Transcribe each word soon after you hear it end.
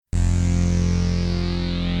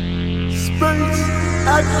Space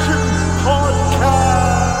Action Podcast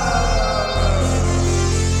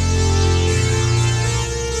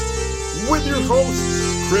with your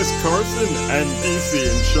hosts Chris Carson and DC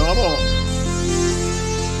Inshama.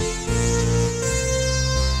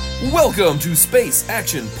 Welcome to Space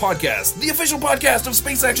Action Podcast, the official podcast of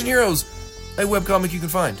Space Action Heroes, a webcomic you can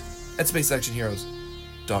find at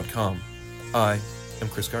spaceactionheroes.com. I am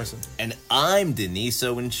Chris Carson. And I'm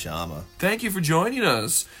Deniso Inshama. Thank you for joining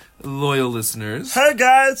us, loyal listeners. Hey,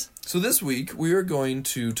 guys! So this week, we are going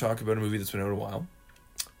to talk about a movie that's been out a while.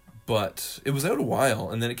 But it was out a while,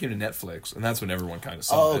 and then it came to Netflix, and that's when everyone kind of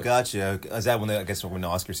saw it. Oh, gotcha. Is that when when the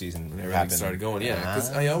Oscar season Everything happened? started going, yeah.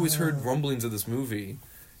 Because I always heard rumblings of this movie,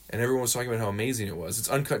 and everyone was talking about how amazing it was. It's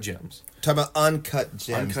Uncut Gems. Talking about Uncut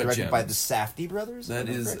Gems, Uncut directed Gems. by the Safdie brothers? That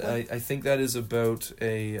is, I think that is about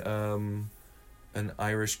an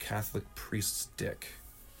Irish Catholic priest's dick.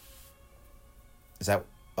 Is that...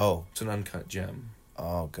 Oh. It's an uncut gem.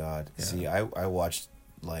 Oh, God. Yeah. See, I watched,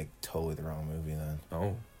 totally the wrong movie then.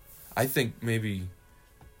 Oh. I think maybe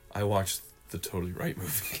I watched the totally right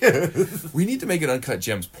movie. We need to make an Uncut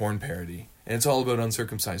Gems porn parody, and it's all about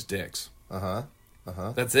uncircumcised dicks. Uh-huh.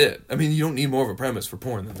 That's it. I mean, you don't need more of a premise for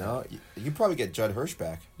porn than that. No, you could probably get Judd Hirsch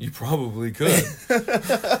back. You probably could.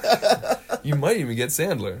 You might even get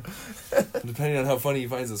Sandler, depending on how funny he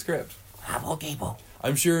finds the script.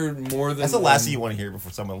 I'm sure more than... That's the last thing you want to hear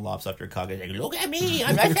before someone lops up your cock and like, look at me,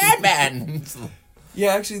 I'm a Sandman!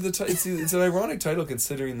 Yeah, actually, it's an ironic title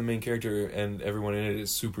considering the main character and everyone in it is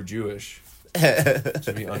super Jewish.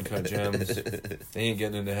 To be Uncut Gems. They ain't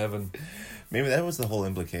getting into heaven. Maybe that was the whole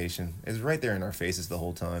implication. It was right there in our faces the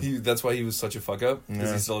whole time. That's why he was such a fuck up, because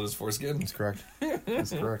Yeah. he still had his foreskin. That's correct.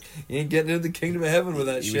 That's correct. He ain't getting into the kingdom of heaven with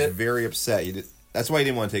that He shit. was very upset. That's why he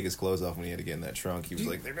didn't want to take his clothes off when he had to get in that trunk. He was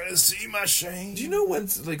like, they're going to see my shame. Do you know when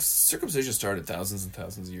circumcision started thousands and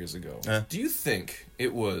thousands of years ago? Do you think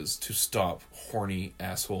it was to stop horny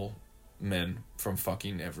asshole men from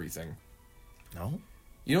fucking everything? No.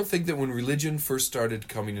 You don't think that when religion first started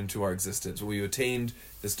coming into our existence, when we attained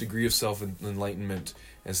this degree of self-enlightenment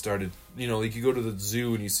and started, you go to the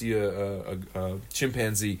zoo and you see a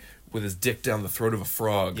chimpanzee with his dick down the throat of a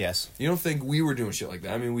frog. Yes. You don't think we were doing shit like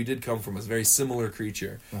that? I mean, we did come from a very similar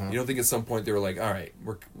creature. You don't think at some point they were like, all right,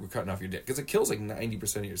 we're cutting off your dick? Because it kills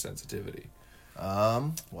 90% of your sensitivity.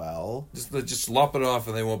 Well... Just lop it off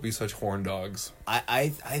and they won't be such horn dogs. I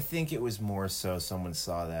think it was more so someone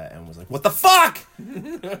saw that and was like, what the fuck?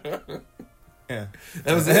 Yeah.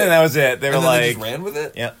 That was it. That was it. They were And then like... they just ran with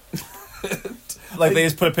it? Yeah. They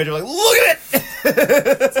just put a picture like, look at it!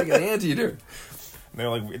 It's like an anteater. And they're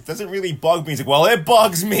like, it doesn't really bug me. He's like, well, it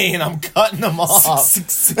bugs me and I'm cutting them off.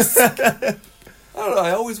 I don't know.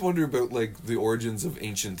 I always wonder about the origins of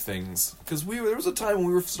ancient things, because there was a time when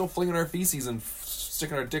we were still flinging our feces and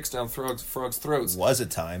sticking our dicks down frogs' throats. Was a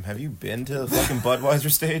time. Have you been to the fucking Budweiser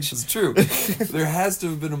stage? It's true. There has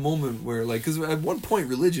to have been a moment where, because at one point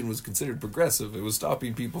religion was considered progressive. It was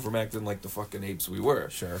stopping people from acting like the fucking apes we were.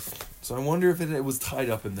 Sure. So I wonder if it was tied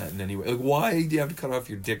up in that in any way. Why do you have to cut off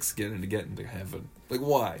your dick skin to get into heaven?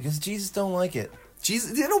 Why? Because Jesus don't like it.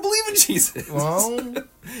 Jesus, they don't believe in Jesus. Well,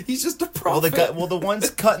 he's just a prophet. the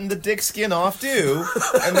ones cutting the dick skin off do,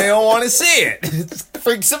 and they don't want to see it. It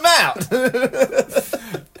freaks them out.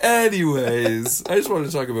 Anyways, I just wanted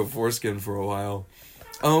to talk about foreskin for a while.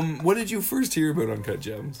 When did you first hear about Uncut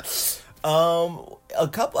Gems?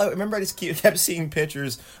 I remember I just kept seeing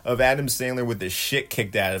pictures of Adam Sandler with the shit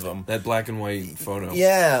kicked out of him. That black and white photo.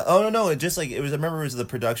 Yeah. Oh no, it just I remember it was the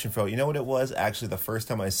production photo. You know what it was? Actually, the first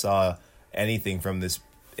time I saw anything from this,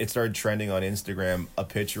 it started trending on Instagram, a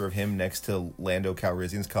picture of him next to Lando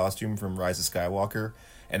Calrissian's costume from Rise of Skywalker,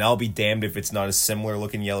 and I'll be damned if it's not a similar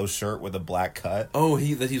looking yellow shirt with a black cut. Oh,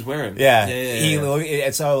 that he's wearing. Yeah. Yeah.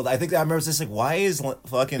 And so I think I remember just why is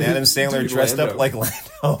fucking Adam Sandler Dude, dressed Lando. up like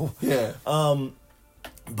Lando? Yeah.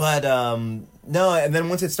 No, and then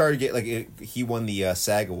once it started he won the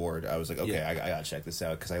SAG award. I was like, okay, Yeah. I gotta check this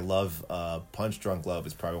out because I love Punch Drunk Love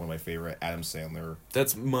is probably one of my favorite Adam Sandler.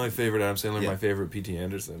 That's my favorite Adam Sandler, Yeah. my favorite P.T.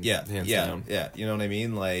 Anderson. Hands down. Yeah. You know what I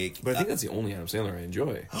mean? But I think that's the only Adam Sandler I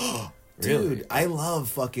enjoy. Dude, Really? I love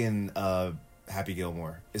fucking Happy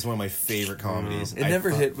Gilmore. It's one of my favorite comedies. It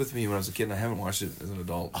never hit with me when I was a kid, and I haven't watched it as an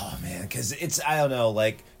adult. Oh man, because I don't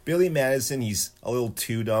know, Billy Madison, he's a little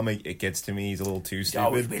too dumb. It gets to me. He's a little too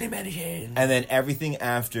stupid. Billy Madison. And then everything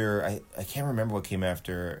after, I can't remember what came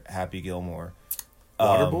after Happy Gilmore.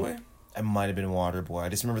 Waterboy? It might have been Waterboy. I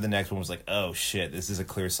just remember the next one was like, oh shit, this is a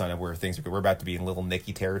clear sign of where things are. We're about to be in Little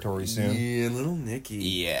Nicky territory soon. Yeah, Little Nicky.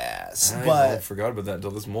 Yes, I forgot about that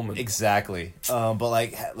until this moment. Exactly. But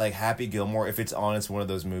like Happy Gilmore, if it's on, it's one of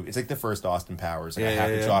those movies. It's like the first Austin Powers. Like, I have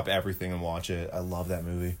to drop everything and watch it. I love that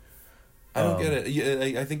movie. I don't get it.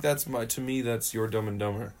 Yeah, I think that's to me, that's your Dumb and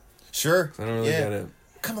Dumber. Sure. I don't really get it.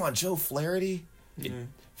 Come on, Joe Flaherty. Yeah.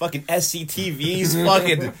 Fucking SCTV's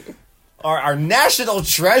fucking our national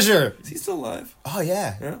treasure. Is he still alive? Oh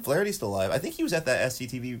yeah. Flaherty's still alive. I think he was at that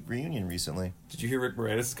SCTV reunion recently. Did you hear Rick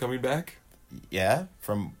Moranis is coming back? Yeah,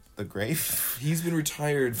 from the grave. He's been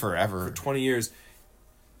retired forever for 20 years.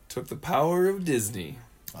 Took the power of Disney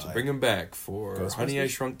to bring him back for Honey, I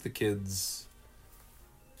Shrunk the Kids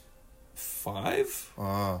 5?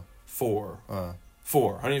 4.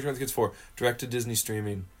 4. Honey, I Shrunk the Kids 4. Direct to Disney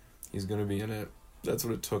streaming. He's going to be in it. That's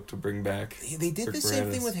what it took to bring back. They did Rick the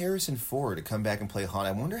same thing with Harrison Ford to come back and play Han.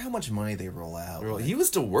 I wonder how much money they roll out. Well, he was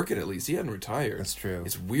still working at least. He hadn't retired. That's true.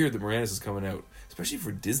 It's weird that Moranis is coming out, especially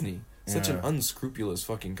for Disney. Such an unscrupulous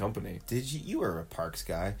fucking company. Did you were a parks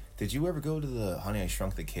guy. Did you ever go to the Honey, I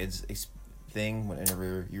Shrunk the Kids thing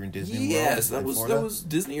whenever you were in Disney World? Yes, that was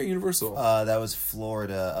Disney or Universal? That was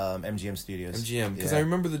Florida, MGM Studios. MGM, because I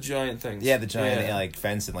remember the giant things. Yeah, the giant like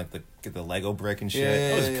fence and like the Lego brick and shit.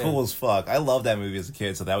 That was cool as fuck. I loved that movie as a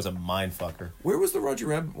kid, so that was a mind fucker. Where was the Roger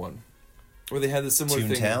Rabbit one? Where they had the similar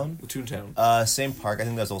Toontown? thing. Toontown. Same park. I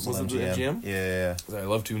think that was also MGM. Yeah. I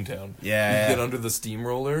love Toontown. Yeah. You get under the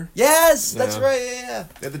steamroller. Yes, that's right. Yeah.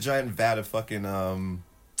 They had the giant vat of fucking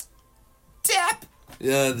dip.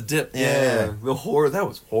 Yeah, the dip. Yeah. The horror. That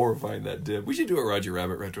was horrifying, that dip. We should do a Roger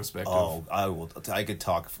Rabbit retrospective. Oh, I will. I could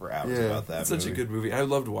talk for hours about that. It's such a good movie. I'd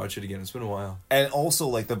love to watch it again. It's been a while. And also,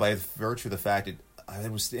 like, by virtue of the fact I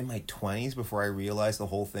was in my 20s before I realized the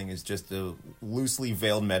whole thing is just a loosely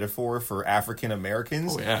veiled metaphor for African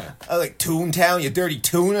Americans. Oh, yeah. I was like, Toontown, you dirty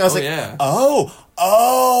toon. And I was like, yeah.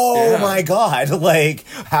 oh my God. Like,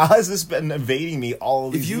 how has this been evading me all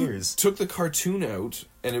these years? If you took the cartoon out,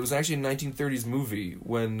 and it was actually a 1930s movie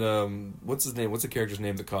when, what's his name? What's the character's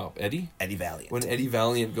name, the cop? Eddie? Eddie Valiant. When Eddie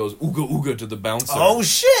Valiant goes, ooga ooga to the bouncer. Oh,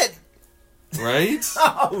 shit! Right?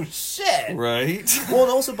 Oh, shit! Right? Well,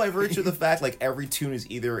 and also by virtue of the fact, like, every tune is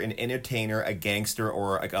either an entertainer, a gangster,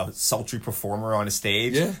 or, like, a sultry performer on a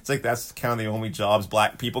stage. Yeah. It's like, that's kind of the only jobs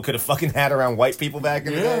black people could have fucking had around white people back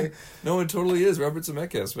in the day. No, it totally is. Robert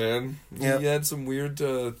Zemeckis, man. Yeah. He had some weird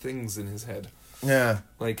things in his head. Yeah.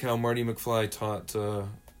 Like how Marty McFly taught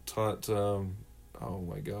oh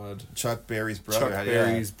my God, Chuck Berry's brother. Chuck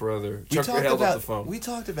Berry's brother. We Chuck talked held about, up the phone. We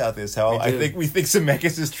talked about this, how I think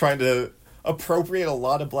Zemeckis is trying to appropriate a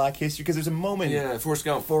lot of black history, because there's a moment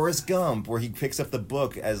Forrest Gump where he picks up the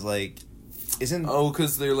book as like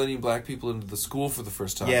because they're letting black people into the school for the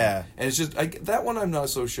first time. Yeah. And it's just that one I'm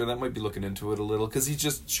not so sure. That might be looking into it a little, because he's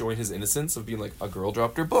just showing his innocence of being like, a girl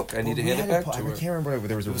dropped her book, I need to hand it back to her. I can't remember if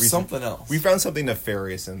there was a reason. Something else. We found something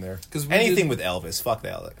nefarious in there. Anything with Elvis, fuck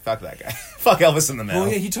that guy. Fuck Elvis in the mouth. Oh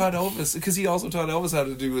yeah, he taught Elvis, because he also taught Elvis how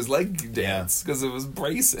to do his leg dance, because it was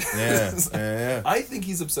braces. Yeah. I think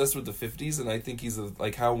he's obsessed with the 50s, and I think he's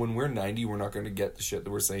like how when we're 90, we're not going to get the shit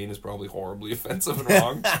that we're saying is probably horribly offensive and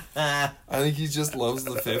wrong. I think he just loves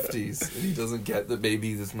the 50s, and he doesn't get that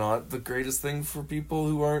maybe it's not the greatest thing for people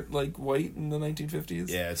who aren't like white in the 1950s.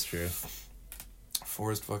 Yeah, it's true.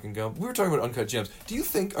 Forrest fucking Gump. We were talking about Uncut Gems. Do you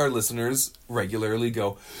think our listeners regularly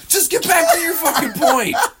go, just get back to your fucking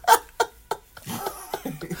point?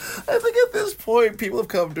 I think at this point, people have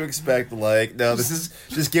come to expect, like, no, this is,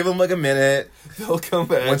 just give them like a minute. They'll come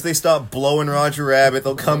back. Once they stop blowing Roger Rabbit,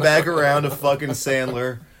 they'll come back around to fucking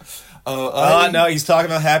Sandler. No, he's talking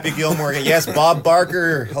about Happy Gilmore. Yes, Bob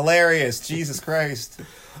Barker, hilarious. Jesus Christ.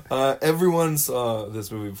 Everyone saw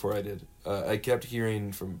this movie before I did. I kept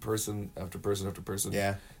hearing from person after person after person.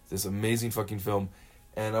 Yeah. This amazing fucking film.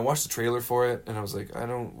 And I watched the trailer for it, and I was like,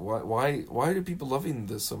 why do people loving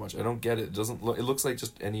this so much? I don't get it. It doesn't look, it looks like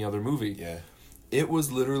just any other movie. Yeah. It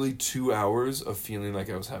was literally 2 hours of feeling like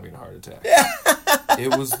I was having a heart attack. Yeah.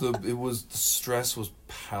 The stress was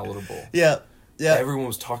palatable. Yeah. Yeah. Everyone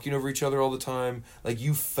was talking over each other all the time. Like,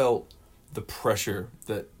 you felt the pressure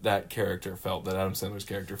that character felt, that Adam Sandler's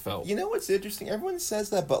character felt. You know what's interesting? Everyone says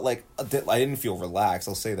that, but, like, I didn't feel relaxed,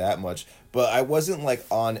 I'll say that much. But I wasn't, like,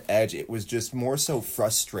 on edge. It was just more so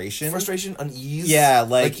frustration. Frustration, unease. Yeah,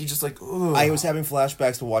 like you just, like, ugh. I was having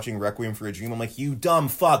flashbacks to watching Requiem for a Dream. I'm like, you dumb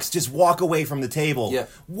fucks, just walk away from the table. Yeah.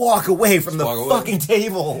 Walk away from the fucking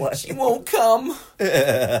table. She won't come.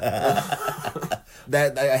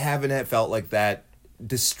 That I haven't felt like that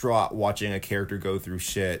distraught watching a character go through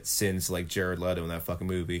shit since, like, Jared Leto in that fucking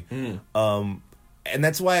movie. And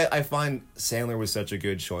that's why I find Sandler was such a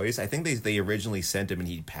good choice. I think they originally sent him and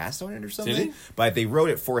he passed on it or something. Did he? But they wrote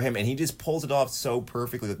it for him and he just pulls it off so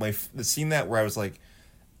perfectly. Like the scene that where I was like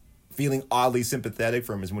feeling oddly sympathetic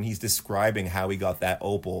for him is when he's describing how he got that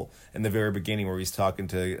opal in the very beginning where he's talking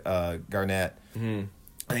to Garnett. Mm-hmm.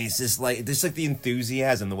 And he's just like the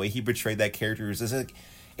enthusiasm, the way he portrayed that character is just like,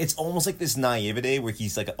 it's almost like this naivete where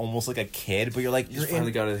he's like almost like a kid, but you're like, He's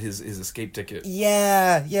finally got his escape ticket.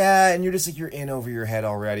 Yeah, and you're just like, you're in over your head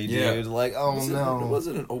already, dude. Yeah. Like, oh no. It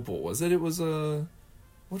wasn't an opal, was it? It was a...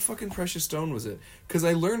 What fucking precious stone was it? Because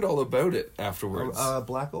I learned all about it afterwards.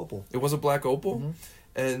 Black opal. It was a black opal? Mm-hmm.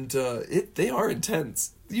 And they are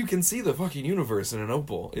intense. You can see the fucking universe in an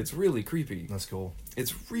opal. It's really creepy. That's cool.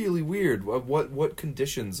 It's really weird. What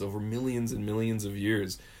conditions over millions and millions of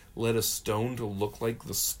years led a stone to look like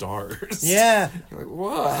the stars? Yeah. Like,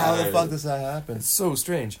 what? How the fuck does that happen? It's so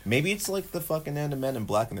strange. Maybe it's like the fucking end of Men in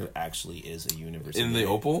Black and there actually is a universe. In the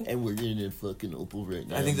opal? And we're in a fucking opal right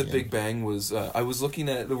now. I think the Big Bang was... I was looking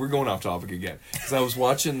at... We're going off topic again. Because I was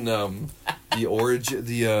watching the origin...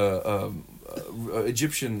 The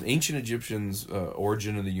ancient Egyptians'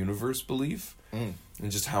 origin of the universe belief.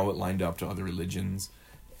 And just how it lined up to other religions.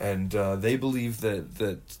 And they believe that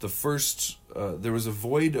the first... there was a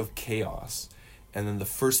void of chaos. And then the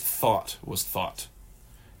first thought was thought.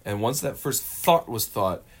 And once that first thought was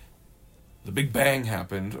thought, the Big Bang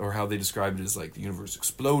happened, or how they describe it is like the universe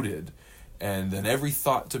exploded. And then every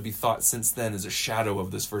thought to be thought since then is a shadow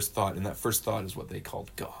of this first thought. And that first thought is what they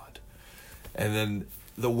called God. And then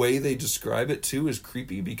the way they describe it, too, is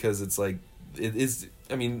creepy because it's like... It is...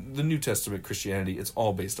 I mean, the New Testament Christianity, it's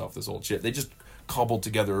all based off this old shit. They just cobbled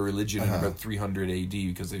together a religion in about 300 AD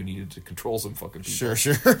because they needed to control some fucking people.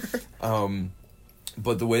 Sure.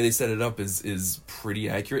 But the way they set it up is pretty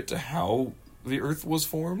accurate to how the Earth was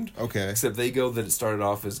formed. Okay. Except they go that it started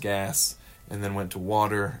off as gas, and then went to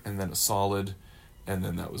water, and then a solid, and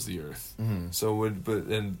then that was the Earth. Mm-hmm. So,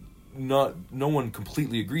 no one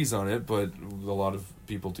completely agrees on it, but a lot of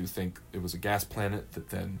people do think it was a gas planet that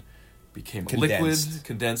then became a liquid,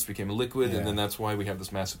 condensed, became a liquid, and then that's why we have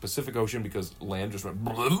this massive Pacific Ocean, because land just went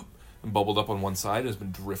and bubbled up on one side and has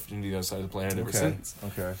been drifting to the other side of the planet ever since.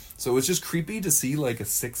 Okay. So it's just creepy to see like a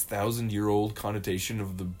 6,000-year-old connotation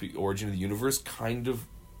of the origin of the universe kind of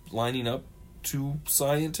lining up to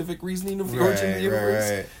scientific reasoning of the origin of the universe.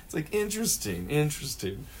 Right. It's like interesting.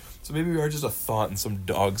 So maybe we are just a thought in some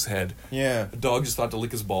dog's head. Yeah. A dog just thought to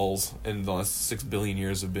lick his balls, and the last 6 billion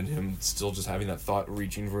years have been him still just having that thought,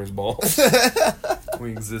 reaching for his balls.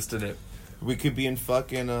 We exist in it. We could be in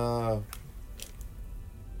fucking, what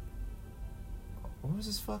was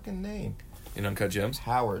his fucking name? In Uncut Gems?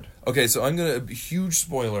 Howard. Okay, so I'm going to... Huge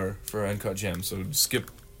spoiler for Uncut Gems, so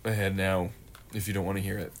skip ahead now if you don't want to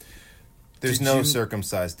hear it. There's no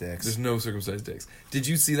circumcised dicks. There's no circumcised dicks. Did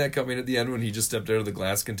you see that coming at the end when he just stepped out of the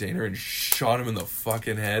glass container and shot him in the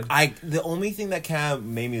fucking head? The only thing that kind of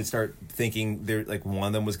made me start thinking one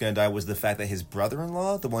of them was going to die was the fact that his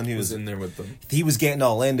brother-in-law, the one who was in there with them, he was getting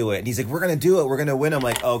all into it, and he's like, "We're going to do it. We're going to win." I'm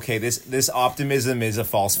like, "Okay, this optimism is a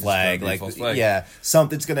false flag. Like, false flag. Yeah,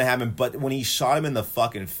 something's going to happen." But when he shot him in the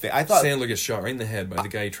fucking face, I thought Sandler gets shot right in the head by the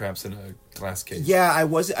guy he traps in a glass case. Yeah,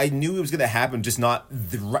 I knew it was going to happen, just not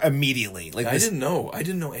immediately. Like I didn't know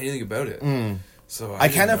anything about it. So I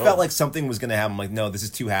kind of felt like something was going to happen. I'm like, no, this is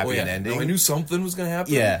too happy an ending. No, I knew something was going to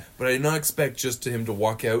happen. Yeah, but I did not expect just to him to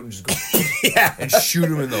walk out and just go and shoot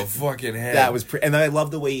him in the fucking head. That was and I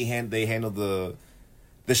love the way they handled the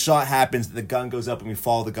shot happens, the gun goes up, and we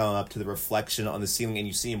follow the gun up to the reflection on the ceiling, and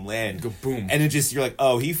you see him land. Go boom. And it just, you're like,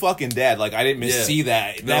 oh, he fucking dead. Like, I didn't see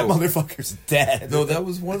that. No. That motherfucker's dead. No, that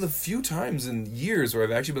was one of the few times in years where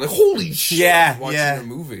I've actually been like, holy shit, watching a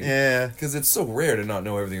movie. Yeah. Because it's so rare to not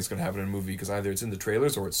know everything that's going to happen in a movie, because either it's in the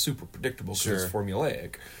trailers or it's super predictable because it's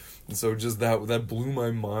formulaic. And so just that blew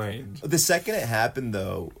my mind. The second it happened,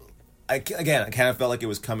 though, I kind of felt like it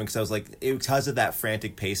was coming because I was like, because of that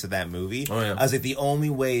frantic pace of that movie. Oh, yeah. I was like, the only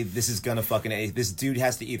way this is gonna this dude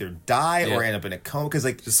has to either die or end up in a coma, because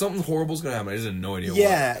like just something horrible's gonna happen. I just had no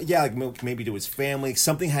idea. Like maybe to his family,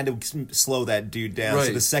 something had to slow that dude down. Right.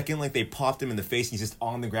 So the second like they popped him in the face, and he's just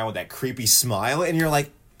on the ground with that creepy smile, and you're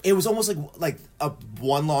like. It was almost like a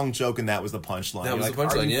one long joke, and that was the punchline. That was like, the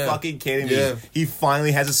punchline. Are you fucking kidding me? Yeah. He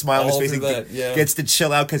finally has a smile on his face and gets to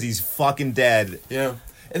chill out because he's fucking dead. Yeah.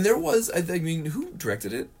 And there was, I mean, who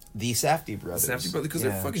directed it? The Safdie brothers. Because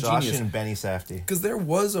they're fucking Josh genius. and Benny Safdie. Because there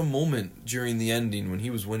was a moment during the ending when he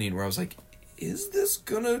was winning where I was like, is this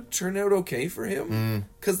gonna turn out okay for him?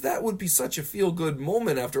 Because that would be such a feel-good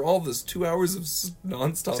moment after all this 2 hours of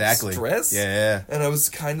nonstop stress. Yeah. And I was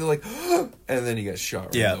kind of like, and then he got shot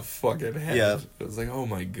right in the fucking head. Yeah. I was like, oh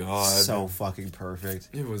my god. So fucking perfect.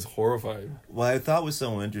 It was horrifying. What I thought was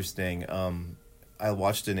so interesting, I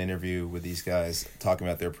watched an interview with these guys talking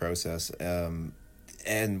about their process,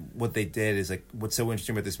 and what they did is, like, what's so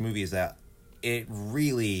interesting about this movie is that it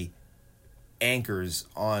really anchors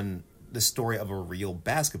on the story of a real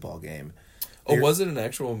basketball game. Oh, was it an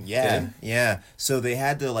actual game? Yeah. So they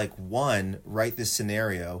had to, like, one, write this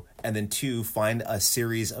scenario, and then two, find a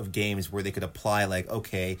series of games where they could apply, like,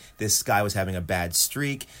 okay, this guy was having a bad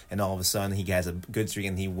streak, and all of a sudden he has a good streak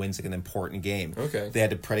and he wins, like, an important game. Okay. They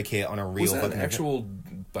had to predicate on a real... Was that an actual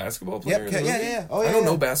basketball player? Yep, yeah. Oh, yeah. I don't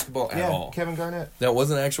know basketball at all. Kevin Garnett. That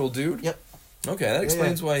was an actual dude? Yep. Okay, that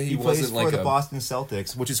explains why he plays wasn't like for the Boston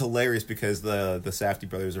Celtics, which is hilarious because the Safdie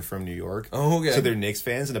brothers are from New York. Oh, okay. So they're Knicks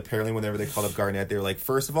fans, and apparently whenever they called up Garnett, they were like,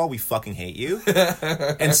 first of all, we fucking hate you.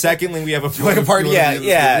 And secondly, we have a party.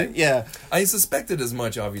 Yeah. I suspected as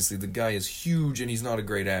much, obviously. The guy is huge, and he's not a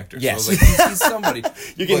great actor. Yes. So I was like, he's somebody.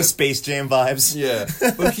 You're getting Space Jam vibes. Yeah.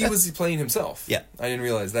 But he was playing himself. Yeah. I didn't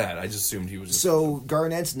realize that. I just assumed he was just... So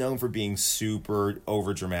Garnett's known for being super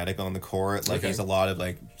over dramatic on the court. Like, he's a lot of,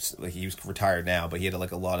 like he was retired now, but he had,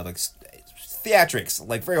 like, a lot of, like, theatrics,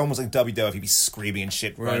 like very almost like WWF. He'd be screaming and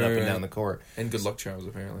shit running up and down the court. And good luck charms,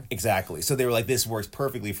 apparently. Exactly. So they were like, this works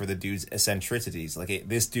perfectly for the dude's eccentricities. Like,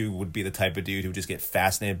 this dude would be the type of dude who would just get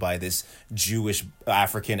fascinated by this Jewish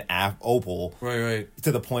African opal. Right.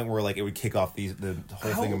 To the point where, like, it would kick off the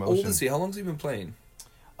whole thing of motion. How old is he? How long has he been playing?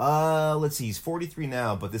 Let's see. He's 43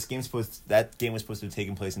 now, but that game was supposed to have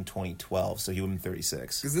taken place in 2012, so he would have been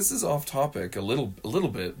 36. Because this is off topic a little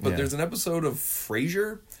bit, but there's an episode of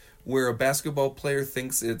Frasier where a basketball player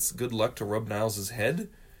thinks it's good luck to rub Niles' head,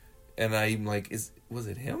 and I'm like, was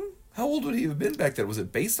it him? How old would he have been back then? Was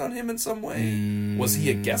it based on him in some way? Was he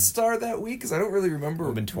a guest star that week? Because I don't really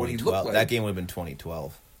remember what he looked like. That game would have been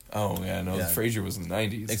 2012. Oh, yeah, no, Frasier was in the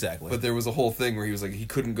 90s. Exactly. But there was a whole thing where he was like, he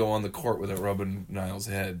couldn't go on the court without rubbing Niles'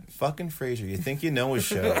 head. Fucking Frasier. You think you know a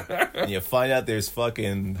show, and you find out there's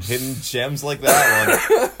fucking hidden gems like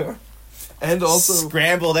that one. And also...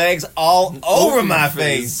 Scrambled eggs all over my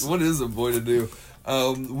face. What is a boy to do?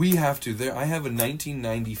 We have to. I have a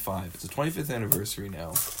 1995. It's the 25th anniversary now.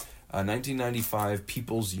 1995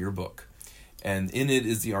 People's Yearbook. And in it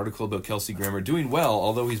is the article about Kelsey Grammer doing well,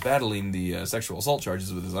 although he's battling the sexual assault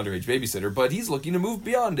charges with his underage babysitter, but he's looking to move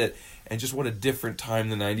beyond it. And just what a different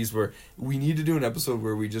time in the 90s, where we need to do an episode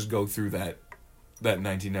where we just go through that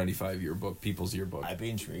 1995 yearbook, People's Yearbook. I'd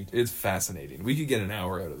be intrigued. It's fascinating. We could get an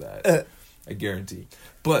hour out of that. I guarantee.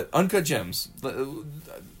 But Uncut Gems,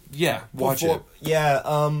 watch it.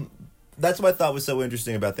 Yeah, that's what I thought was so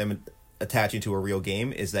interesting about them attaching to a real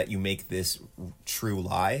game, is that you make this true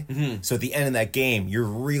lie. Mm-hmm. So at the end of that game, you're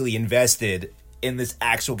really invested in this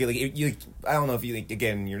actual game. Like, I don't know if you think,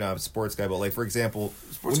 again, you're not a sports guy, but, like, for example,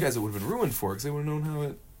 sports guys, it would have been ruined for, because they would have known how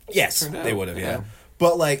it turned out. They would have. Yeah.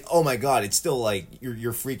 But, like, oh my god, it's still, like,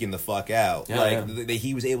 you're freaking the fuck out.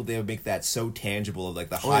 He was able to make that so tangible, of, like,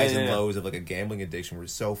 the highs and lows of, like, a gambling addiction were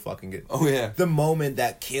so fucking good. Oh, yeah. The moment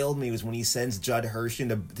that killed me was when he sends Judd Hirsch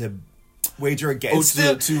to wager against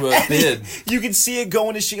him. To bid. You can see it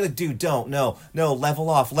going to shit, like, dude, don't, no, level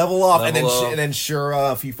off. And then sure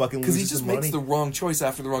enough, he fucking loses because he just makes the wrong choice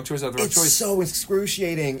after the wrong choice after the wrong choice. It's so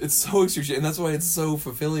excruciating. And that's why it's so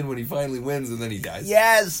fulfilling when he finally wins and then he dies.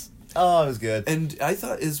 Yes! Oh, it was good. And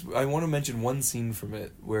I want to mention one scene from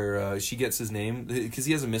it where she gets his name, because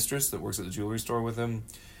he has a mistress that works at the jewelry store with him.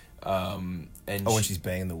 And when she's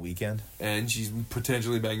banging the Weekend? And she's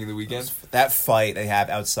potentially banging the Weekend. That fight they have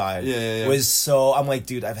outside was so... I'm like,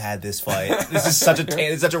 dude, I've had this fight. This is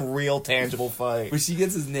such a real, tangible fight. But she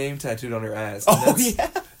gets his name tattooed on her ass.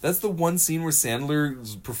 That's the one scene where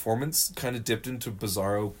Sandler's performance kind of dipped into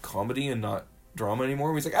bizarro comedy and not drama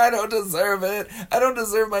anymore. He's like, I don't deserve it. I don't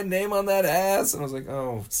deserve my name on that ass. And I was like,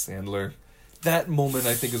 oh, Sandler. That moment,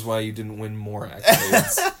 I think, is why you didn't win more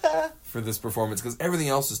accolades for this performance, because everything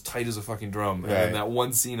else is tight as a fucking drum. Right. And in that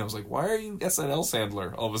one scene, I was like, why are you SNL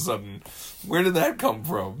Sandler all of a sudden? Where did that come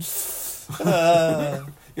from? You're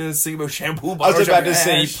gonna sing about shampoo bottles. I was about to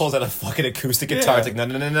say, he pulls out a fucking acoustic guitar. It's like, no.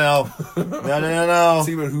 No.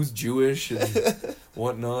 Sing about who's Jewish and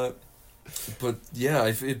whatnot. But yeah,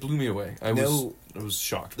 it blew me away. I was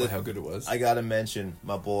shocked by how good it was. I gotta mention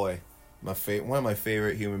my boy, one of my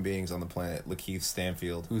favorite human beings on the planet, Lakeith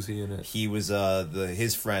Stanfield. Who's he in it? He was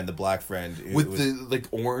his friend, the black friend, with the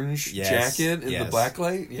orange jacket and the black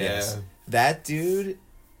light. Yeah, that dude.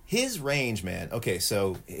 His range, man. Okay,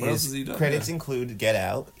 so else has his he done? credits Yeah. include Get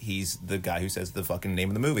Out. He's the guy who says the fucking name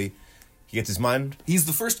of the movie. He gets his mind. He's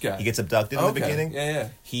the first guy. He gets abducted in the beginning. Yeah.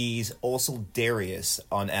 He's also Darius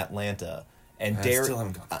on Atlanta. And I Darius, still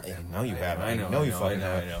haven't gone through it. I know you haven't. I know, you I fucking know,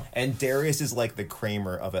 haven't. I know. And Darius is like the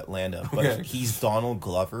Kramer of Atlanta, but Okay. he's Donald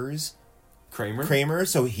Glover's Kramer.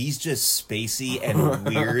 So he's just spacey and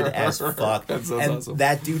weird as fuck. That sounds and awesome.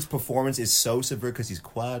 that dude's performance is so severe because he's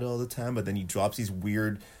quiet all the time, but then he drops these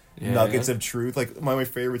weird nuggets of truth. Like one of my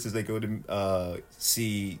favorites is they go to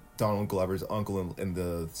see Donald Glover's uncle in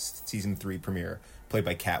the season 3 premiere, played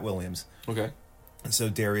by Cat Williams. Okay. And so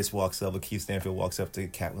Darius walks up, Keith Stanfield walks up to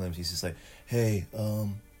Cat Williams. He's just like, "Hey,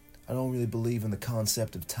 I don't really believe in the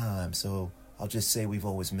concept of time, so I'll just say we've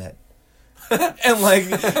always met." And like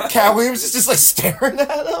Cat Williams is just like staring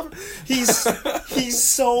at him. He's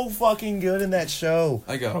so fucking good in that show.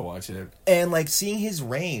 I gotta watch it. And like seeing his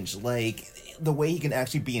range, like the way he can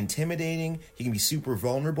actually be intimidating, he can be super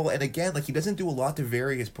vulnerable, and again, like he doesn't do a lot to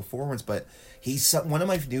vary his performance, but he's one of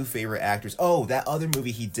my new favorite actors. Oh, that other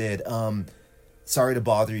movie he did, Sorry to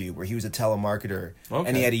Bother You, where he was a telemarketer,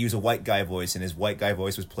 and he had to use a white guy voice, and his white guy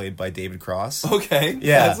voice was played by David Cross. Okay.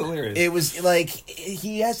 Yeah, That's hilarious. It was like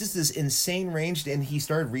he has just this insane range, and he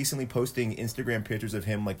started recently posting Instagram pictures of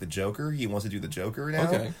him like the Joker. He wants to do the Joker now.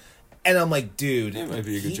 Okay. And I'm like, dude, It might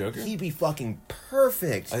be a good Joker. He'd be fucking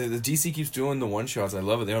perfect. The DC keeps doing the one shots. I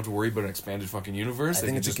love it. They don't have to worry about an expanded fucking universe. I They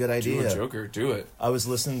think can it's a just good idea. Do a Joker. Do it. I was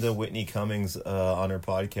listening to Whitney Cummings on her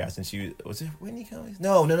podcast, and was it Whitney Cummings?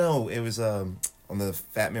 No, it was on the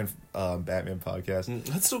Batman podcast.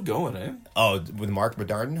 That's still going, eh? Oh, with Mark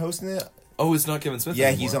Bedard hosting it. Oh, it's not Kevin Smith Yeah,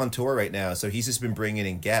 anymore. he's on tour right now, so he's just been bringing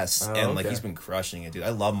in guests, and like okay. he's been crushing it, dude. I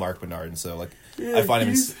love Mark Bedard, and so like I find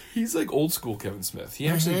him. He's like old school Kevin Smith. He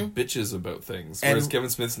actually bitches about things, And- whereas Kevin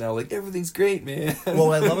Smith's now like everything's great, man. Well,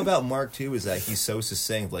 what I love about Mark too is that he's so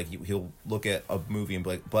succinct. Like he'll look at a movie and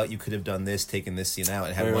be like, "But you could have done this, taken this scene out,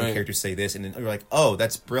 and had one Right. character say this," and then you're like, "Oh,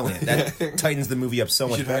 that's brilliant. That tightens the movie up so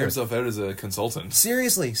He much should hire better." himself out as a consultant.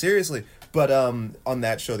 Seriously. But on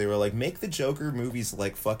that show, they were like, make the Joker movies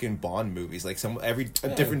like fucking Bond movies. Like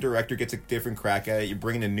a different director gets a different crack at it. You're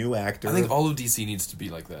bringing a new actor. I think all of DC needs to be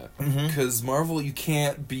like that because Marvel, you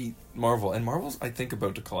can't beat Marvel, and Marvel's I think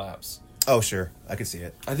about to collapse. Oh, sure, I could see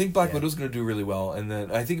it. I think Black Yeah. Widow's going to do really well, and then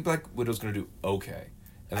I think Black Widow's going to do okay,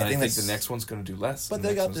 and then I think that's- the next one's going to do less. But and the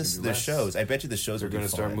they next got one's this gonna do the less. shows. I bet you the shows They're are going to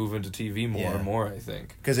start fine. moving to TV more Yeah. and more. I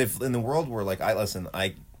think. Because if in the world where like I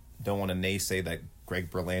don't want to naysay that Greg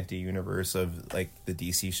Berlanti universe of like the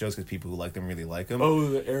DC shows because people who like them really like them. Oh,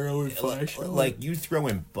 the Arrow and Flash. Like you throw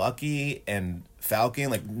in Bucky and Falcon,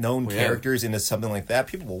 like known Well, yeah. characters into something like that,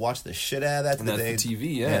 people will watch the shit out of that. and that's today.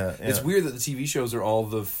 the TV. Yeah. It's yeah. weird that the TV shows are all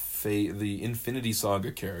the Infinity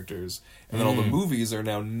Saga characters, and then all the movies are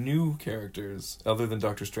now new characters, other than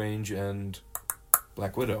Doctor Strange and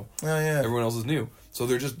Black Widow. Oh yeah. Everyone else is new. So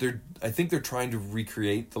I think they're trying to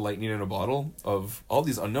recreate the lightning in a bottle of all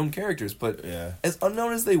these unknown characters, but Yeah. as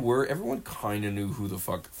unknown as they were, everyone kind of knew who the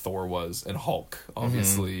fuck Thor was, and Hulk,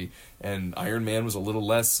 obviously, and Iron Man was a little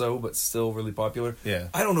less so, but still really popular. Yeah.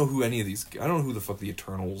 I don't know who any of these, I don't know who the fuck the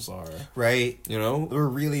Eternals are, Right. you know? We're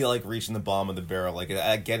really like reaching the bottom of the barrel. Like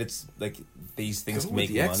I get it's like these things Go can with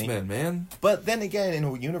make the money. X-Men, man. But then again, in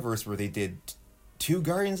a universe where they did 2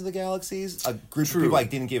 Guardians of the Galaxies, a group True. of people I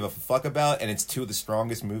didn't give a fuck about, and it's 2 of the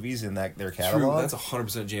strongest movies in their catalog. True, that's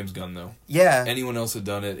 100% James Gunn, though. yeah, Anyone else had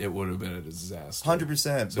done it, it would have been a disaster.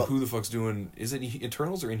 100%. So who the fuck's doing? Is it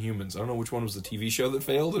Eternals or Inhumans? I don't know which one was the TV show that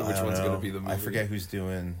failed and which one's going to be the movie. I forget who's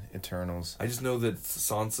doing Eternals. I just know that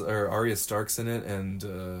Sansa or Arya Stark's in it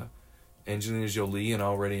and Angelina Jolie, and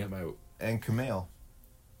already I'm out. And Kumail.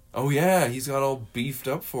 Oh yeah, he's got all beefed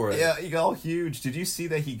up for it. Yeah, he got all huge. Did you see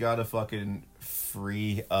that he got a fucking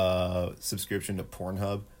free subscription to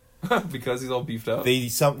Pornhub? Because he's all beefed up.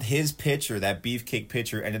 His picture, that beefcake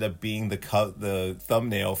picture, ended up being the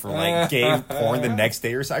thumbnail for like gay porn the next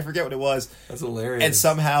day or so. I forget what it was. That's hilarious. And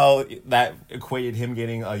somehow that equated him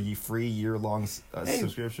getting a free year-long Hey,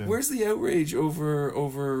 subscription. where's the outrage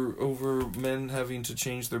over men having to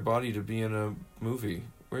change their body to be in a movie?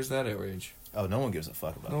 Where's that outrage? Oh, no one gives a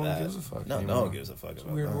fuck about No one that. gives a fuck No anymore. one gives a fuck It's a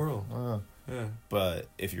about weird that. world. Yeah. But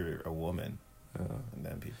if you're a woman, and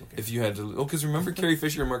then people can. If you had to, because remember Carrie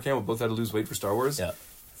Fisher and Mark Hamill both had to lose weight for Star Wars. Yeah.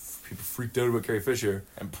 People freaked out about Carrie Fisher.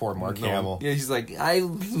 And poor Mark No one- Hamill. Yeah, he's like, I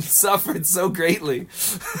suffered so greatly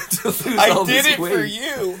to lose I all did this it weight. for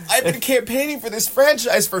you. I've been campaigning for this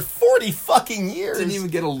franchise for 40 fucking years. Didn't even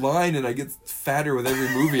get a line, and I get fatter with every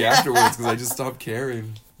movie afterwards because I just stopped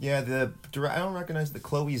caring. Yeah, I don't recognize the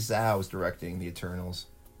Chloe Zhao's directing the Eternals.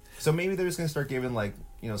 So maybe they're just gonna start giving like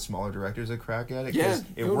smaller directors a crack at it. 'Cause Yeah,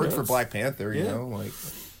 it go worked for nuts. Black Panther. You Yeah. know, like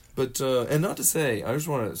But, and not to say, I just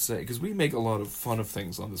want to say, because we make a lot of fun of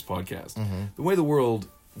things on this podcast. The way the world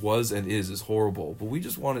was and is horrible, but we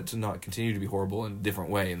just want it to not continue to be horrible in a different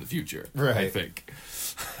way in the future. Right. I think.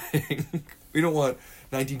 We don't want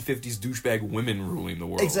 1950s douchebag women ruling the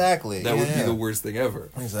world. Exactly. That would be yeah. the worst thing ever.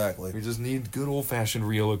 Exactly. We just need good old-fashioned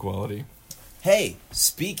real equality. Hey,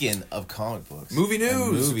 speaking of comic books. Movie news.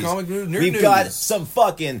 and movies, Comic news. Nerd we've news. got some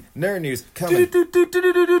fucking nerd news coming.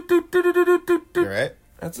 You alright?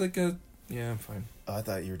 That's like a... Yeah, I'm fine. Oh, I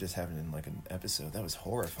thought you were just having it in like an episode. That was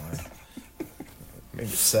horrifying. Made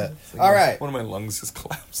me upset. Like All right. One of my lungs just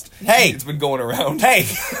collapsed. Hey! It's been going around. Hey!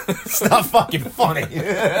 It's not fucking funny.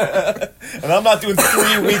 And I'm not doing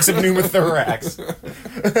 3 weeks of pneumothorax.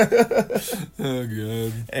 Oh,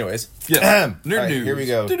 God. Anyways. Yeah. Nerd All right, news. Here we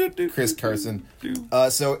go. Chris Carson.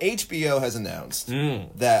 So HBO has announced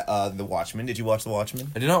that The Watchmen. Did you watch The Watchmen?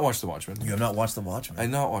 I did not watch The Watchmen. You have not watched The Watchmen. I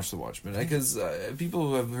did not watch The Watchmen. Because people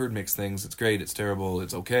who have heard mixed things, it's great, it's terrible,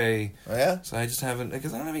 it's okay. Oh, yeah? So I just haven't...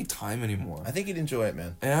 Because I don't have any time anymore. I think you'd enjoy it,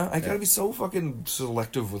 man. Yeah, I gotta be so fucking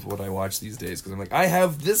selective with what I watch these days. Because I'm like, I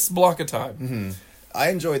have this block of time. I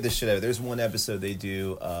enjoyed this shit out of it. There's one episode they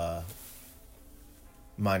do,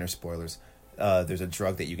 minor spoilers. There's a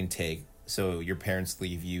drug that you can take. So your parents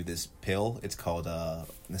leave you this pill. It's called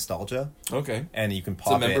nostalgia. Okay. And you can It's a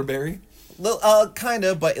pop member it. berry? Kind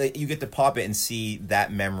of, but like, you get to pop it and see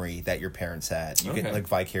that memory that your parents had. You Okay. can like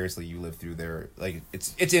vicariously you live through their like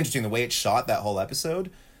it's interesting the way it's shot that whole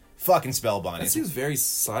episode. Fucking spellbinding. That seems very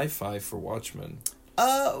sci-fi for Watchmen.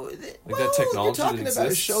 That technology You're talking that about a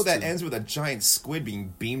exists show that to- ends with a giant squid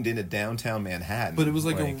being beamed into downtown Manhattan. But it was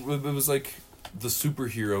like the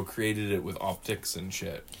superhero created it with optics and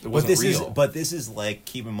shit. It But wasn't real. this is like,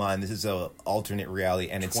 keep in mind, this is a alternate reality,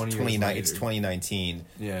 and it's 20 years later. It's 2019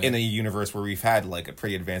 Yeah. in a universe where we've had like a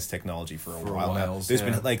pretty advanced technology for a while now. whiles, There's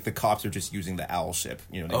yeah. been like the cops are just using the owl ship.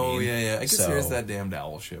 You know what I mean? yeah. I guess So- there's that damned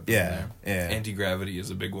owl ship. in Yeah, there. yeah. Anti-gravity is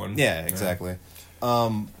a big one. Yeah, exactly.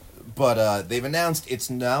 But they've announced it's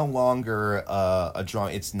no longer a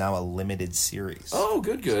drama. It's now a limited series. Oh,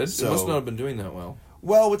 good. So- it must not have been doing that well.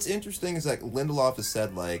 Well, what's interesting is like Lindelof has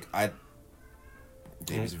said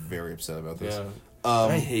Dave's very upset about this. Yeah.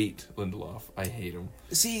 Um, I hate Lindelof. I hate him.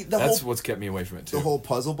 See That's what's kept me away from it too. the whole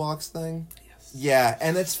puzzle box thing. Yes. Yeah,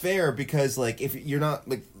 and that's fair because like if you're not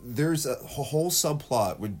like there's a whole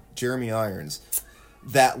subplot with Jeremy Irons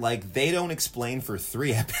that like they don't explain for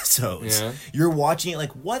 3 episodes. Yeah. You're watching it like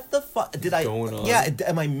what the fuck did I going on? Yeah,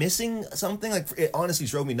 am I missing something? Like it honestly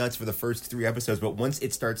drove me nuts for the first 3 episodes, but once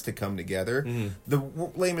it starts to come together, the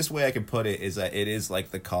lamest way I can put it is that it is like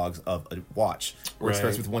the cogs of a watch where it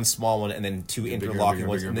starts Right. with one small one and then 2 bigger, interlocking bigger,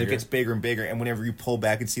 ones bigger, and then it bigger. gets bigger and bigger, and whenever you pull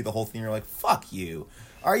back and see the whole thing, you're like fuck you.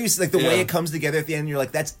 Are you like the way Yeah. it comes together at the end? You're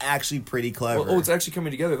like, that's actually pretty clever. Well, it's actually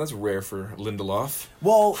coming together. That's rare for Lindelof.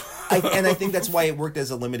 Well, I think that's why it worked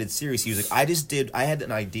as a limited series. He was like, I had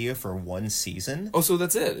an idea for 1 season, Oh, so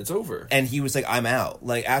that's it. It's over. and he was like, I'm out.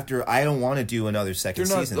 Like after, I don't want to do another second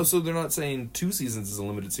They're not. season. Oh, so they're not saying 2 seasons is a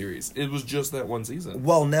limited series. It was just that 1 season.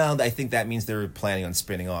 Well, now I think that means they're planning on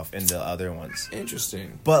spinning off into other ones.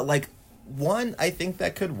 Interesting. But like one, I think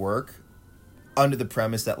that could work under the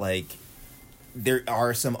premise that like there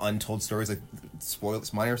are some untold stories. Like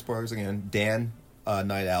minor spoilers again. Dan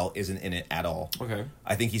Night Owl isn't in it at all. Okay.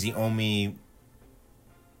 I think he's the only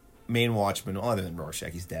main Watchman, other than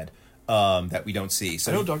Rorschach, he's dead, that we don't see.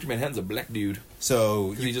 So I know Dr. Manhattan's a black dude.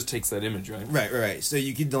 So Because he just takes that image, right? right. So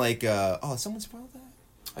you could like, someone spoiled that.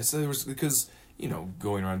 I said there was because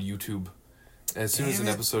going around YouTube, as soon as Damn an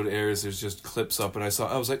it. episode airs, there's just clips up, and I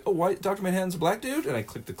was like, oh, why Dr. Manhattan's a black dude? And I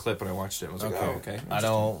clicked the clip and I watched it. I was like, oh, okay. I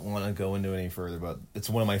don't want to go into any further, but it's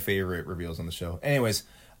one of my favorite reveals on the show. Anyways,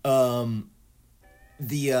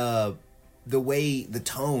 the way the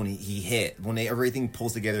tone he hit when everything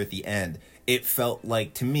pulls together at the end, it felt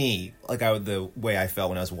like to me like the way I felt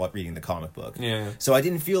when I was reading the comic book. Yeah. So I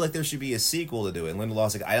didn't feel like there should be a sequel to do it. And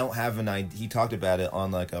Lindelof's like, I don't have an idea. He talked about it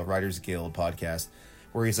on like a Writers Guild podcast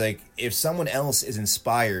where he's like, if someone else is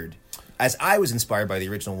inspired, as I was inspired by the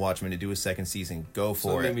original Watchmen to do a second season, go So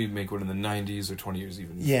for it. maybe make one in the 90s or 20 years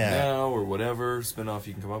even Yeah. now or whatever spin-off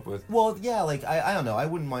you can come up with. Well, yeah, like I don't know. I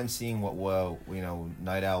wouldn't mind seeing what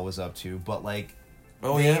Night Owl was up to, but like,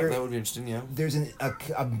 Oh, yeah, there- that would be interesting, yeah. there's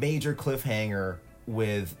a major cliffhanger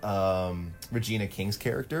with Regina King's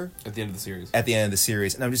character At the end of the series. at the end of the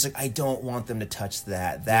series, and I'm just like, I don't want them to touch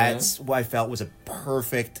that. That's what I felt was a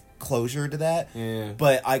perfect closure to that. Yeah.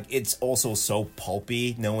 But it's also so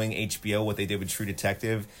pulpy knowing HBO what they did with True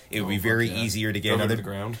Detective. It would be very Yeah. easier to get Throw it another to the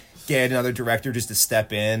ground. get another director just to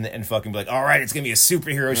step in and fucking be like, all right, it's gonna be a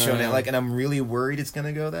superhero show now. Like, and I'm really worried it's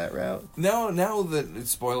gonna go that route. Now that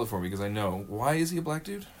spoil it for me because I know. Why is he a black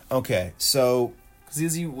dude? Okay, so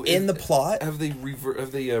Is he in the plot? Have they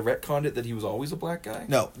retconned it that he was always a black guy?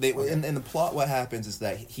 No, in the plot, what happens is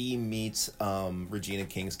that he meets Regina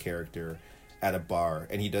King's character at a bar,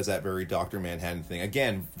 and he does that very Dr. Manhattan thing.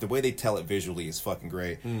 Again, the way they tell it visually is fucking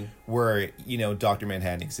great, where, you know, Dr.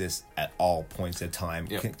 Manhattan exists at all points of time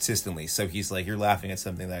consistently. So he's like, you're laughing at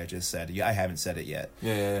something that I just said. I haven't said it yet.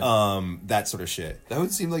 Yeah. That sort of shit. That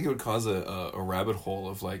would seem like it would cause a rabbit hole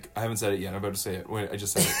of like, I haven't said it yet, I'm about to say it. Wait, I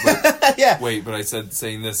just said it. But, Yeah. Wait, but I said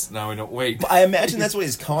saying this, now I don't. Wait. But I imagine that's what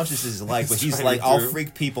his consciousness is like, but he's like, I'll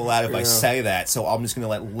freak people out if I say that, so I'm just going to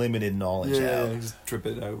let limited knowledge out. Yeah, just trip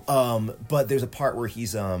it out. But there's a part where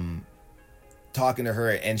he's talking to her,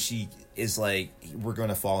 and she is like, we're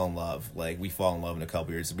gonna fall in love, like we fall in love in a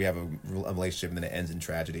couple years, we have a relationship, and then it ends in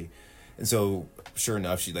tragedy. And so sure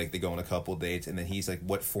enough, they go on a couple dates, and then he's like,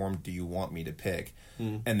 what form do you want me to pick?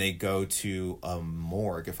 And they go to a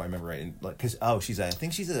morgue, if I remember right, and like, because I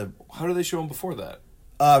think she's a, how do they show him before that?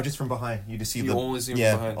 just from behind. You just see only see him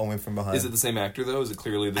from behind. Only from behind. Is it the same actor though? Is it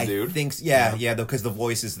clearly the dude? I think yeah, because the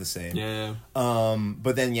voice is the same. Yeah.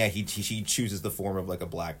 But then he chooses the form of like a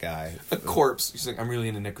black guy, a corpse. She's like, I'm really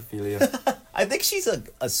into necrophilia. I think she's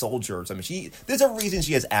a soldier or something. There's a reason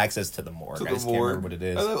she has access to the morgue. I just can't remember what it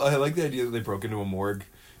is. I like the idea that they broke into a morgue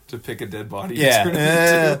to pick a dead body.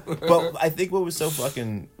 Yeah. But I think what was so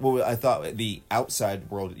fucking, I thought the outside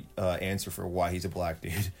world answer for why he's a black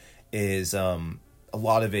dude is a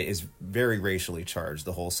lot of it is very racially charged.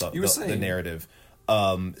 The whole the narrative.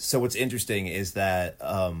 So what's interesting is that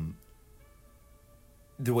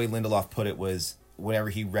the way Lindelof put it was whenever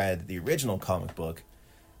he read the original comic book,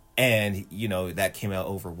 and that came out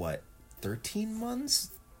over 13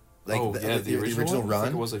 months. Like the original run. I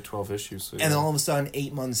think it was like 12 issues. So and then all of a sudden,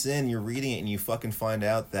 8 months in, you're reading it and you fucking find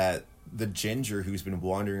out that the ginger who's been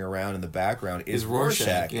wandering around in the background is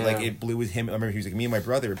Rorschach. Yeah. Like, it blew with him. I remember he was like, me and my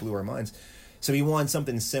brother, it blew our minds. So he wanted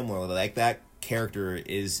something similar. Like, that character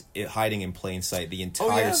is hiding in plain sight the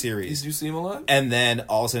entire series. Did you see him a lot? And then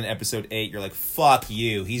all of a sudden, episode 8, you're like, fuck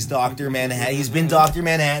you. He's Dr. Manhattan. He's been Dr.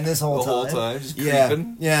 Manhattan this whole time. Just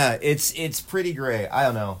creeping. Yeah, it's pretty great. I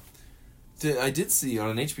don't know. I did see on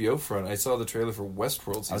an HBO front, I saw the trailer for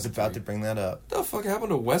Westworld season I was about 3. to bring that up. What the fuck happened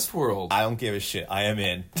to Westworld? I don't give a shit. I am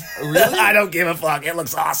in. Really? I don't give a fuck. It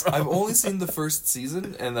looks awesome. I've only seen the first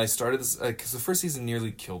season, and I started this because the first season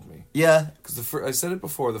nearly killed me. Yeah. Because I said it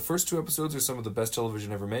before, the first 2 episodes are some of the best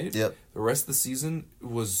television ever made. Yep. The rest of the season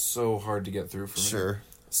was so hard to get through for me. Sure.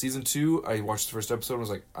 Season 2, I watched the first episode and was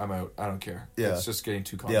like, I'm out. I don't care. Yeah. It's just getting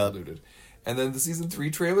too convoluted. Yep. And then the season 3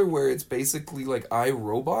 trailer where it's basically like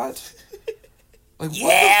iRobot. Like,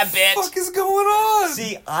 what the fuck is going on?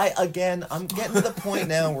 See, I'm getting to the point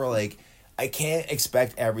now where, like, I can't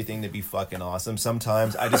expect everything to be fucking awesome.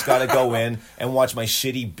 Sometimes I just gotta go in and watch my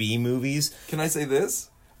shitty B movies. Can I say this?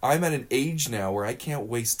 I'm at an age now where I can't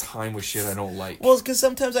waste time with shit I don't like. Well, because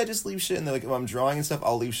sometimes I just leave shit in there. Like, if I'm drawing and stuff,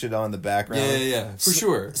 I'll leave shit on in the background. Yeah, for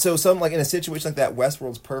sure. So like in a situation like that,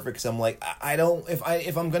 Westworld's perfect. Because I'm like, I don't,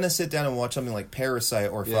 if I'm gonna sit down and watch something like Parasite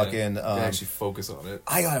or fucking, actually focus on it.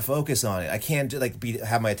 I gotta focus on it. I can't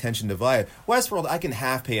have my attention divided. Westworld, I can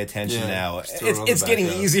half pay attention now. It's getting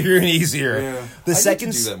easier and easier. Yeah. I need to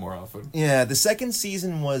do that more often. Yeah, the second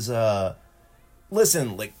season was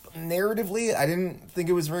listen, like, narratively, I didn't think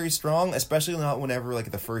it was very strong, especially not whenever,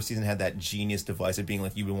 like, the first season had that genius device of being,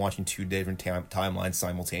 like, you've been watching 2 different timelines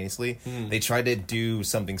simultaneously. They tried to do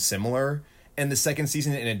something similar in the second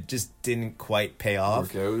season, and it just didn't quite pay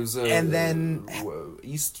off. Okay, it was, and then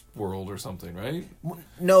East World or something, right?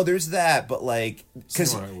 No, there's that, but, like,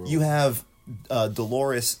 because you have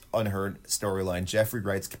Dolores on her storyline, Jeffrey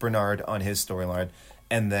writes Bernard on his storyline,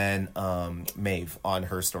 and then Maeve on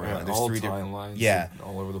her storyline. There's all 3 timelines,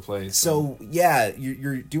 all over the place. So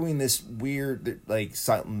you're doing this weird like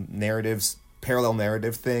narratives, parallel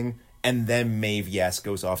narrative thing, and then Maeve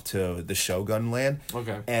goes off to the Shogun land.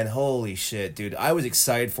 Okay. And holy shit, dude, I was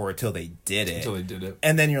excited for it till they did it.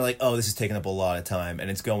 And then you're like, oh, this is taking up a lot of time,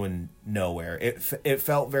 and it's going nowhere. It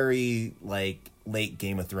felt very like late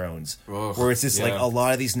Game of Thrones, where it's just like a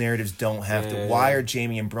lot of these narratives don't have to. Why are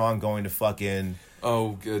Jaime and Bronn going to fucking?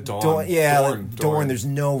 Dorne. There's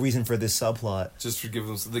no reason for this subplot. Just to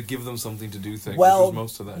give them something to do thing, well, which was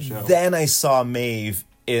most of that show. Then I saw Maeve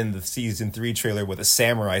in the season 3 trailer with a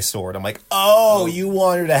samurai sword. I'm like, you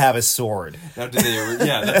want her to have a sword. Now, did they?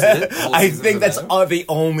 Yeah, that's it. I think that's the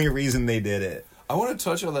only reason they did it. I want to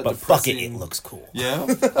touch on that But fuck depressing... it looks cool. Yeah?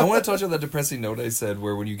 I want to touch on that depressing note I said,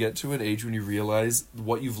 where when you get to an age when you realize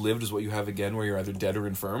what you've lived is what you have again, where you're either dead or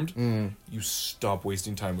infirmed, you stop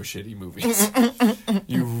wasting time with shitty movies.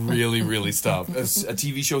 You really, really stop. As a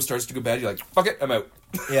TV show starts to go bad, you're like, fuck it, I'm out.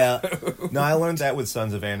 Yeah. No, I learned that with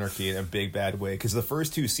Sons of Anarchy in a big bad way, because the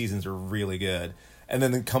first 2 seasons are really good. And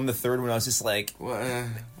then come the third one, I was just like,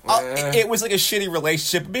 it was like a shitty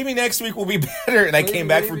relationship. Maybe next week will be better. And I came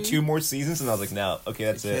back for 2 more seasons, and I was like, no, okay,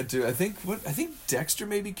 that's it. I think Dexter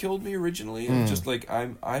maybe killed me originally. And just like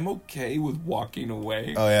I'm okay with walking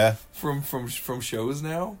away. Oh yeah, from shows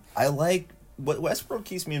now. I like what Westworld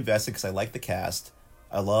keeps me invested because I like the cast.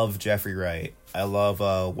 I love Jeffrey Wright. I love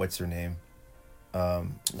what's her name?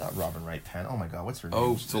 Not Robin Wright Penn. Oh my god, what's her name?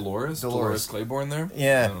 Oh, Dolores Claiborne there?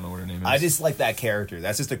 Yeah. I don't know what her name is. I just like that character.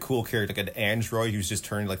 That's just a cool character. Like an android who's just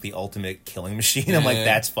turned like the ultimate killing machine. I'm like,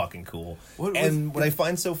 that's fucking cool. What I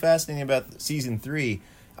find so fascinating about season 3,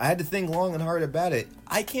 I had to think long and hard about it.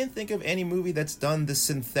 I can't think of any movie that's done the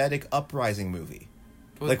synthetic uprising movie.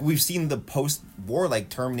 Like, we've seen the post-war, like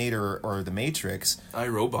Terminator or The Matrix.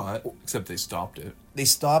 iRobot, except they stopped it. They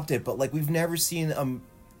stopped it, but like we've never seen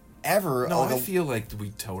ever. No, I feel like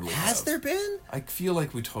we totally have. Has there been? I feel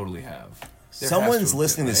like we totally have. Someone's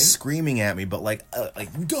listening to screaming at me, but like,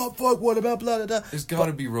 don't fuck, what about blah, blah, blah. There's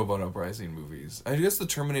gotta be Robot Uprising movies. I guess the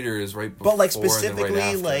Terminator is right before, but like specifically, and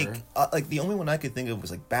then right after. like the only one I could think of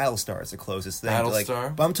was like Battlestar is the closest thing.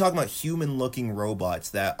 Battlestar? But I'm talking about human-looking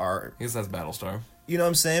robots that are... I guess that's Battlestar. You know what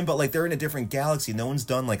I'm saying? But like they're in a different galaxy. No one's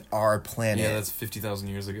done like our planet. Yeah, that's 50,000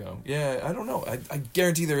 years ago. Yeah, I don't know. I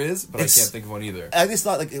guarantee there is, but I can't think of one either. I just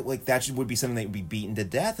thought like that would be something that would be beaten to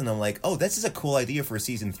death, and I'm like, oh, this is a cool idea for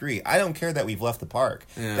season 3. I don't care that we've left the park.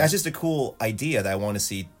 Yeah. That's just a cool idea that I want to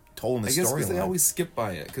see told in the story. I guess because they always skip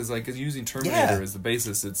by it. Because like using Terminator as the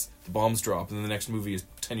basis, it's the bombs drop, and then the next movie is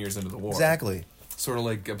 10 years into the war. Exactly. Sort of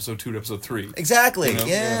like episode 2 to episode 3. Exactly. You know?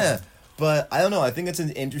 Yeah. But I don't know. I think it's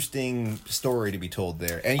an interesting story to be told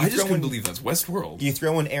there. And I just couldn't believe that's Westworld. You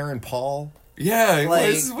throw in Aaron Paul. Yeah, what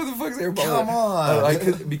the fuck's Aaron Paul? Come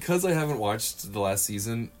on. Because I haven't watched the last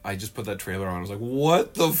season, I just put that trailer on. I was like,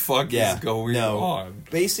 what the fuck is going on?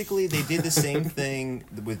 Basically, they did the same thing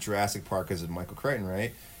with Jurassic Park as with Michael Crichton,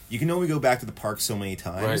 right? You can only go back to the park so many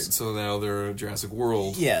times. Right, so now they're Jurassic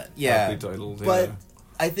World. Yeah. Titled, but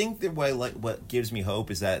I think that what gives me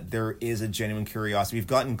hope is that there is a genuine curiosity. We've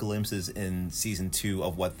gotten glimpses in season 2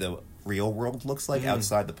 of what the real world looks like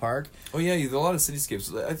outside the park. Oh yeah, a lot of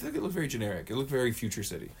cityscapes. I think it looked very generic. It looked very Future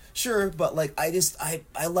City. Sure, but like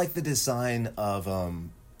I like the design of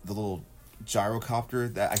the little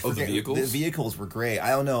gyrocopter that I forget. The vehicles? The vehicles were great. I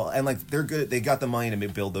don't know, and like they're good. They got the money to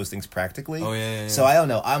build those things practically. Oh yeah. So I don't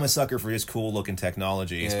know. I'm a sucker for just cool looking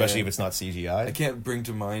technology, especially if it's not CGI. I can't bring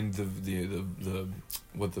to mind the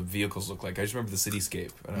what the vehicles look like. I just remember the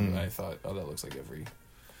cityscape, and I thought, oh, that looks like every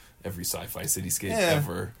sci-fi cityscape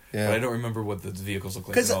ever. Yeah. But I don't remember what the vehicles look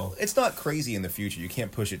like at all. It's not crazy in the future. You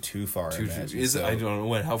can't push it too far. Is it? I don't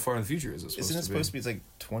know how far in the future is it supposed to be? Isn't it supposed to be? It's like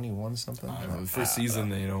 21 something. The first season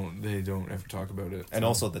they don't ever talk about it. And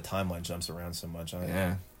also the timeline jumps around so much.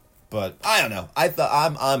 Yeah. But I don't know. I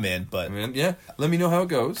thought I'm in, but yeah. Let me know how it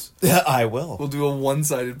goes. I will. We'll do a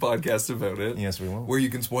one-sided podcast about it. Yes, we will. Where you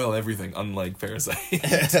can spoil everything, unlike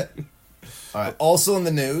Parasite. All right. Also in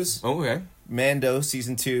the news. Oh, okay. Mando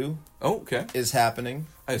season 2. Oh, okay. Is happening.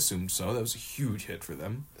 I assumed so. That was a huge hit for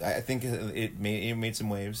them. I think it made some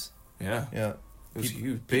waves. Yeah. Yeah. It was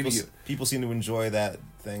huge. People seem to enjoy that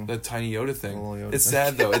thing. That Tiny Yoda thing. It's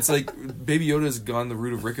sad, though. It's like Baby Yoda's gone the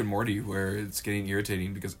route of Rick and Morty, where it's getting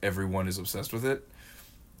irritating because everyone is obsessed with it.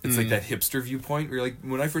 It's like that hipster viewpoint where you're like,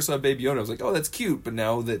 when I first saw Baby Yoda, I was like, oh, that's cute. But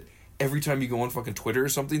now that every time you go on fucking Twitter or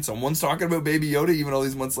something, someone's talking about Baby Yoda, even all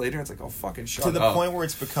these months later, it's like, oh, fucking shut up. To the point where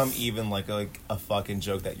it's become even like a fucking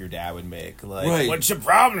joke that your dad would make. Like, right. What's your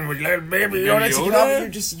problem with little Baby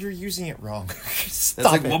Yoda? You're using it wrong.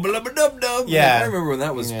 Stop like, wubba-lubba-dub-dub. Yeah. I remember when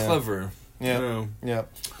that was clever. Yeah. Yeah.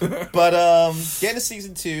 But, getting to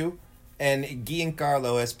season 2, and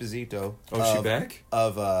Giancarlo Esposito. Oh, she back?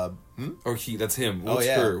 Or he, that's him. What's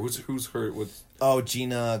her? Who's her?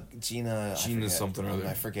 Gina something or other.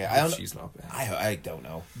 I forget. She's not bad. I don't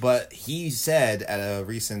know. But he said at a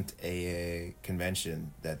recent AA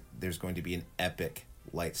convention that there's going to be an epic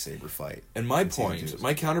lightsaber fight. And my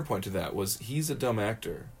counterpoint to that was he's a dumb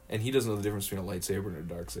actor, and he doesn't know the difference between a lightsaber and a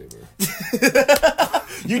dark saber.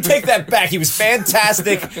 You take that back. He was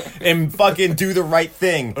fantastic and fucking do the right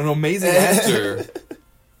thing. An amazing actor.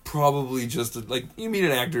 Probably just like you meet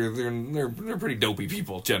an actor, they're pretty dopey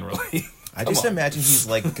people generally. I just imagine he's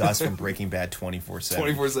like Gus from Breaking Bad 24/7.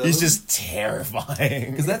 24/7? He's just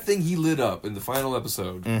terrifying. Because that thing he lit up in the final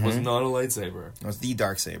episode was not a lightsaber. It was the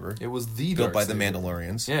Darksaber. It was the built by Darksaber. the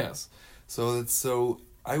Mandalorians. Yes. So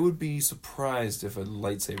I would be surprised if a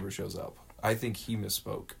lightsaber shows up. I think he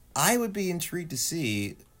misspoke. I would be intrigued to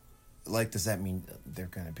see. Like, does that mean there's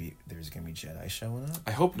gonna be Jedi showing up?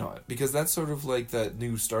 I hope not, because that's sort of like that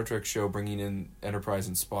new Star Trek show bringing in Enterprise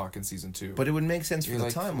and Spock in season 2. But it would make sense for You're the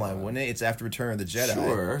like, timeline, wouldn't it? It's after Return of the Jedi.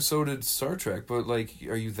 Sure, so did Star Trek, but like,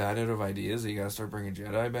 are you that out of ideas that you gotta start bringing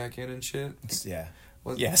Jedi back in and shit? Yeah.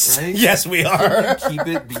 Well, Yes. right? Yes, we are. Keep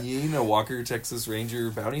it being a Walker Texas Ranger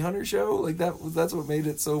bounty hunter show like that. That's what made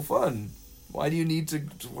it so fun. Why do you need to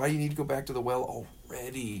go back to the well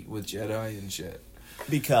already with Jedi and shit?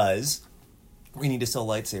 Because we need to sell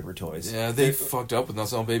lightsaber toys. Yeah, they fucked up with not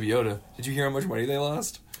selling Baby Yoda. Did you hear how much money they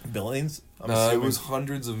lost? Billions? It was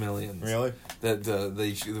hundreds of millions. Really? That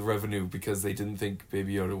the revenue, because they didn't think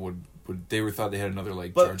Baby Yoda would thought they had another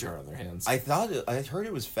like But Jar Jar on their hands. I heard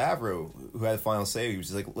it was Favreau who had the final say. He was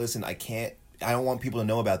just like, listen, I don't want people to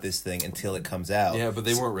know about this thing until it comes out. Yeah, but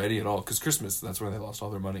they weren't ready at all, because Christmas, that's where they lost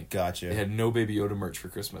all their money. Gotcha. They had no Baby Yoda merch for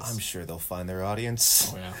Christmas. I'm sure they'll find their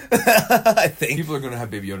audience. Oh, yeah. I think. People are going to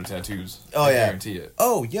have Baby Yoda tattoos. Oh, I yeah. guarantee it.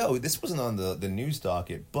 Oh, yo, this wasn't on the news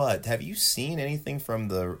docket, but have you seen anything from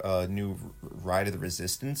the new Ride of the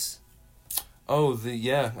Resistance? Oh,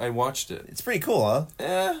 I watched it. It's pretty cool, huh?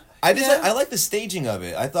 Yeah. I like the staging of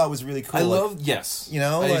it. I thought it was really cool. Yes. You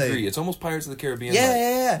know, I like- agree. It's almost Pirates of the Caribbean.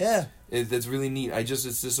 Yeah. It's really neat.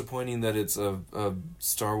 It's disappointing that it's a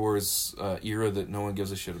Star Wars era that no one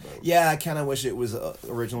gives a shit about. Yeah, I kind of wish it was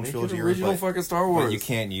original Make it trilogy. original fucking Star Wars. But you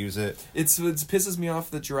can't use it. It pisses me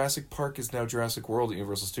off that Jurassic Park is now Jurassic World at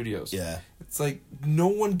Universal Studios. Yeah. It's like, no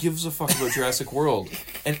one gives a fuck about Jurassic World,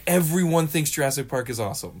 and everyone thinks Jurassic Park is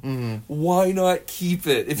awesome. Mm-hmm. Why not keep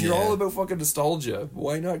it? If you're Yeah. all about fucking nostalgia,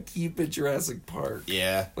 why not keep it Jurassic Park?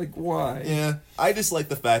 Yeah. Like, why? Yeah. I just like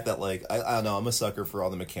the fact that, like, I don't know, I'm a sucker for all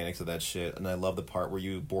the mechanics of that shit, and I love the part where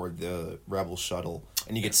you board the Rebel shuttle,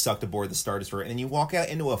 and you get sucked aboard the Star Destroyer, and then you walk out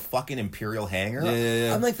into a fucking Imperial hangar.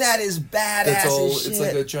 Yeah. I'm like, that is badass That's all. as shit. It's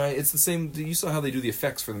like a giant. It's the same. You saw how they do the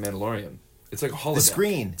effects for the Mandalorian. It's like a holodeck. The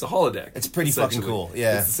screen. It's a holodeck. It's pretty fucking essentially. cool,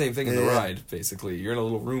 yeah. It's the same thing in the Yeah. ride, basically. You're in a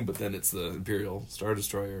little room, but then it's the Imperial Star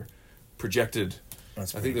Destroyer projected.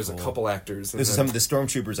 That's I think pretty there's cool. a couple actors. This is some of the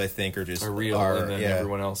stormtroopers, I think, are just... are real, and then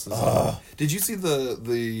everyone else is. Did you see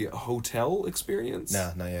the hotel experience?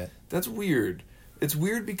 No, not yet. That's weird. It's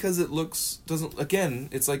weird because it doesn't. Again,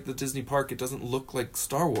 it's like the Disney park. It doesn't look like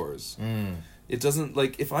Star Wars. It doesn't,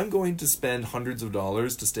 like, if I'm going to spend hundreds of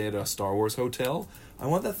dollars to stay at a Star Wars hotel, I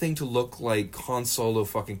want that thing to look like Han Solo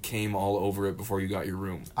fucking came all over it before you got your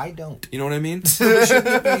room. I don't. You know what I mean?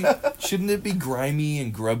 Shouldn't it be grimy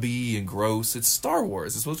and grubby and gross? It's Star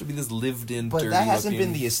Wars. It's supposed to be this lived-in, But dirty that hasn't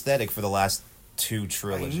looking... been the aesthetic for the last 2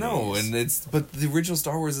 trilogies. No, but the original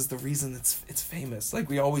Star Wars is the reason it's famous. Like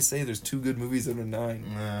we always say, there's 2 good movies out of 9.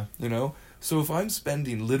 Yeah. You know? So if I'm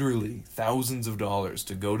spending literally thousands of dollars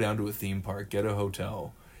to go down to a theme park, get a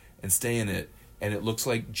hotel, and stay in it, and it looks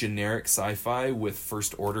like generic sci-fi with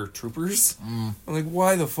First Order troopers, I'm like,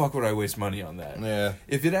 why the fuck would I waste money on that? Yeah.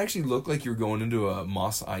 If it actually looked like you're going into a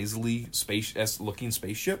Mos Eisley space-looking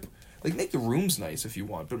spaceship, like, make the rooms nice if you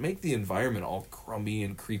want, but make the environment all crummy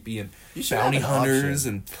and creepy and You should bounty have an hunters option.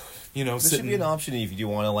 and, you know, There should sitting be an option if you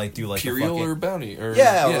want to, like, do, like, Imperial the fucking... or bounty. Or,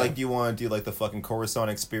 Yeah, or, like, you want to do, like, the fucking Coruscant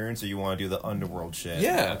experience, or you want to do the Underworld shit.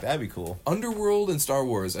 Yeah. Like, that'd be cool. Underworld and Star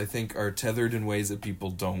Wars, I think, are tethered in ways that people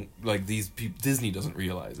don't, like, Disney doesn't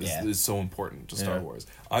realize is so important to Star Yeah. Wars.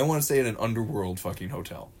 I want to stay in an Underworld fucking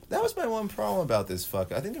hotel. That was my one problem about this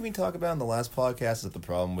fuck. I think that we talked about in the last podcast that the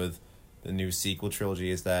problem with the new sequel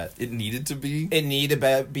trilogy is that It needed to be. it needed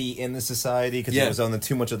to be in the society because Yeah. it was on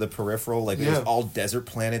too much of the peripheral. Like, it was Yeah. all desert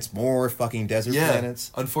planets, more fucking desert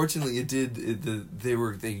planets. Unfortunately, it did.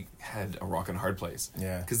 They had a rock and hard place.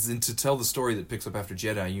 Yeah. Because to tell the story that picks up after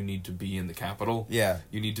Jedi, you need to be in the capital. Yeah.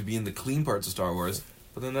 You need to be in the clean parts of Star Wars.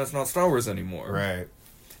 But then that's not Star Wars anymore. Right.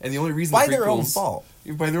 And the only reason By the their own prequels- fault.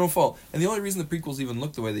 By their own fault. And the only reason the prequels even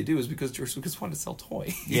look the way they do is because George Lucas wanted to sell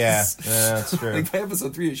toys. Yeah, that's true. Like, by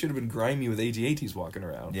episode 3, it should have been grimy with AT-ATs walking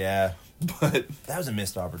around. Yeah. But That was a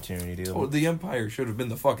missed opportunity, dude. the Empire should have been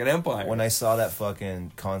the fucking Empire. When I saw that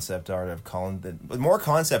fucking concept art of Colin... But more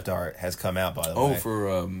concept art has come out, by the way. for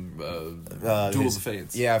Duel of the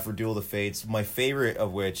Fates. Yeah, for Duel of the Fates. My favorite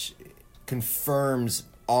of which confirms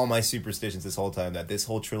all my superstitions this whole time, that this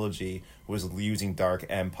whole trilogy was using Dark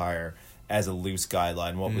Empire as a loose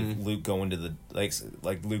guideline. What with Luke going to the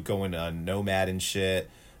like Luke going Nomad and shit,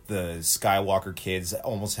 the Skywalker kids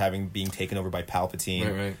almost being taken over by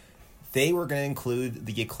Palpatine. Right. they were going to include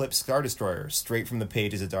the Eclipse Star Destroyer straight from the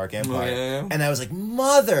pages of Dark Empire. Yeah. And I was like,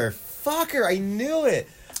 motherfucker, I knew it.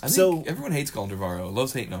 I think everyone hates Colin Trevorrow,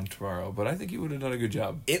 loves hating on Trevorrow, but I think he would have done a good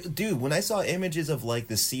job. Dude, when I saw images of like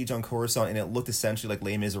the siege on Coruscant and it looked essentially like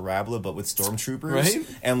Les Miserables, but with stormtroopers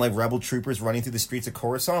Right? and like rebel troopers running through the streets of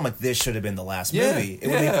Coruscant, I'm like, this should have been the last movie. It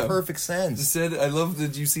would make perfect sense. I love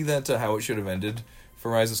that you see that how it should have ended for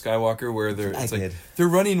Rise of Skywalker, where they're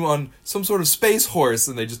running on some sort of space horse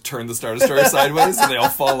and they just turn the Star Destroyer sideways and they all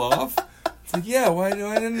fall off. It's like, yeah, why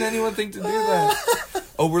didn't anyone think to do that?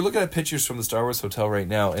 Oh, we're looking at pictures from the Star Wars hotel right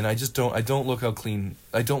now, and I don't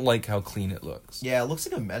like how clean it looks. Yeah, it looks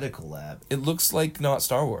like a medical lab. It looks like not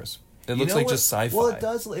Star Wars. It looks like just sci-fi. Well, it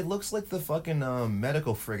does. It looks like the fucking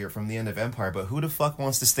medical frigate from the end of Empire, but who the fuck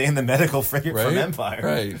wants to stay in the medical frigate from Empire?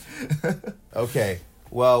 Right. Okay,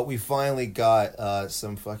 well, we finally got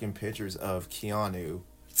some fucking pictures of Keanu.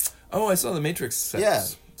 Oh, I saw the Matrix sets. Yeah.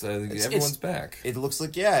 So everyone's back. It looks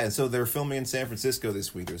like, yeah, and so they're filming in San Francisco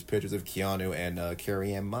this week. There's pictures of Keanu and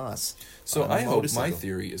Carrie-Anne Moss. So I hope my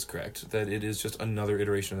theory is correct, that it is just another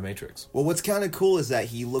iteration of the Matrix. Well, what's kind of cool is that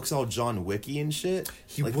he looks all John Wicky and shit.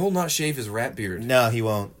 He will not shave his rat beard. No, he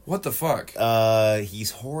won't. What the fuck? He's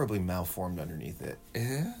horribly malformed underneath it.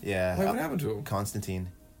 Yeah? Yeah. What happened to him? Constantine.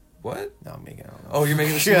 What? No, I'm making. I don't know. Oh, you're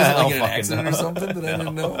making this Yeah, like I an don't accident fucking or something that I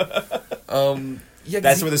didn't know? Yeah,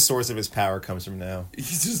 that's where the source of his power comes from now.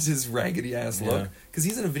 He's just his raggedy ass look. Because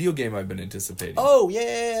he's in a video game I've been anticipating. Oh,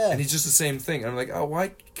 yeah. And he's just the same thing. And I'm like, oh,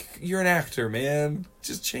 why? You're an actor, man.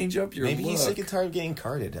 Just change up your Maybe look. he's sick and tired of getting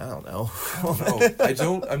carded. I don't know.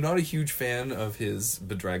 I'm not a huge fan of his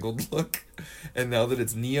bedraggled look. And now that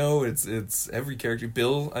it's Neo, it's every character.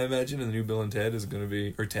 Bill, I imagine, and the new Bill and Ted is going to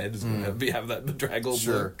be, or Ted is going to have that bedraggled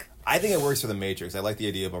look. I think it works for the Matrix. I like the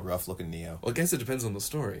idea of a rough-looking Neo. Well, I guess it depends on the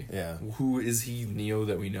story. Yeah. Who is he, Neo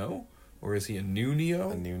that we know? Or is he a new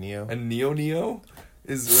Neo? A new Neo? A Neo?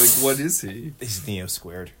 Is, like, what is he? He's Neo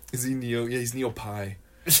squared. Is he Neo? Yeah, he's Neo Pie.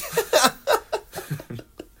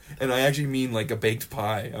 And I actually mean, like, a baked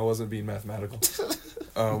pie. I wasn't being mathematical.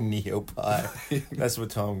 Neo Pie. That's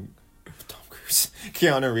what Tom Cruise.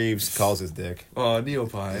 Keanu Reeves calls his dick. Oh, Neo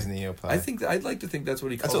Pie. His Neo Pie. I'd like to think that's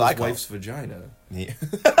what he calls what his wife's vagina.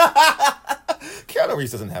 Keanu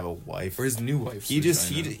Reeves doesn't have a wife. Or his new wife's he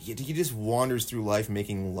vagina. he just wanders through life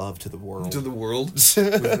making love to the world. To the world?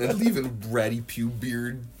 And leaving ratty pube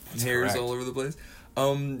beard hairs correct. all over the place.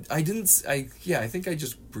 I think I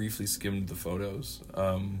just briefly skimmed the photos.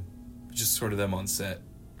 Just sort of them on set,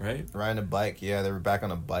 right? Riding a bike, yeah, they were back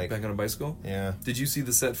on a bike. Back on a bicycle? Yeah. Did you see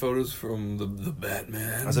the set photos from the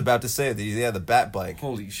Batman? I was about to say, the Bat bike.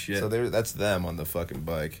 Holy shit. So that's them on the fucking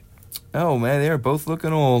bike. Oh, man, they are both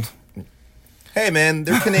looking old. Hey, man,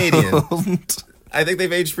 they're Canadian. I think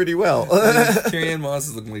they've aged pretty well. Carrie-Anne Moss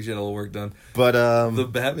is looking like she had all the work done. But the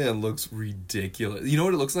Batman looks ridiculous. You know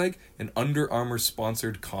what it looks like? An Under Armour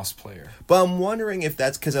sponsored cosplayer. But I'm wondering if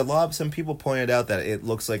that's because some people pointed out that it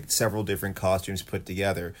looks like several different costumes put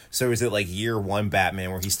together. So is it like year one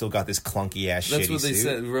Batman where he's still got this clunky ass shitty That's what they suit?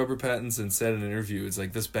 said. Robert Pattinson said in an interview. It's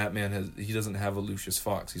like, this Batman he doesn't have a Lucius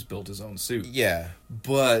Fox. He's built his own suit. Yeah.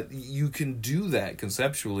 But you can do that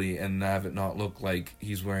conceptually and have it not look like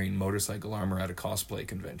he's wearing motorcycle armor at a cosplay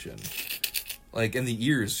convention. Like, and the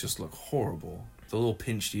ears just look horrible. The little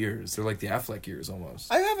pinched ears. They're like the Affleck ears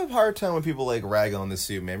almost. I have a hard time when people like rag on the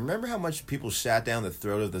suit, man. Remember how much people shot down the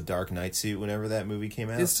throat of the Dark Knight suit whenever that movie came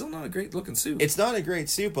out? It's still not a great looking suit. It's not a great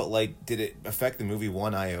suit, but like, did it affect the movie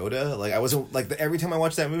one iota? Like, I wasn't like every time I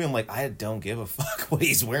watch that movie, I'm like, I don't give a fuck what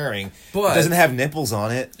he's wearing. But it doesn't have nipples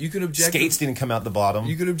on it. You can Skates didn't come out the bottom.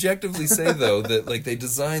 You could objectively say though that like they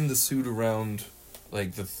designed the suit around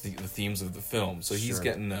like the themes of the film. So he's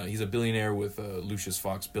getting he's a billionaire with Lucius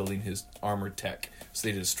Fox building his armor tech. So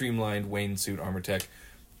they did a streamlined Wayne suit armor tech.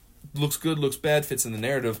 Looks good, looks bad, fits in the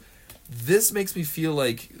narrative. This makes me feel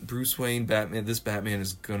like Bruce Wayne Batman. This Batman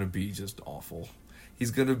is gonna be just awful.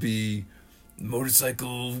 He's gonna be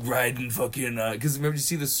motorcycle riding fucking because remember you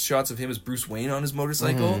see the shots of him as Bruce Wayne on his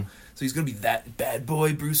motorcycle, so he's gonna be that bad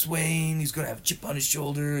boy Bruce Wayne. He's gonna have a chip on his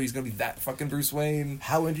shoulder. He's gonna be that fucking Bruce Wayne.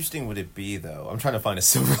 How interesting would it be though? I'm trying to find a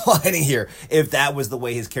silver lining here. If that was the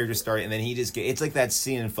way his character started, and then he just it's like that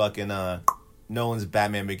scene in fucking Nolan's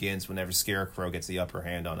Batman Begins whenever Scarecrow gets the upper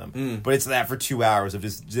hand on him. But it's that for 2 hours of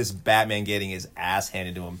just Batman getting his ass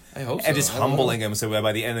handed to him. I hope so. And just humbling him so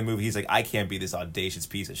by the end of the movie he's like, I can't be this audacious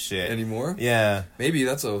piece of shit. Anymore? Yeah. Maybe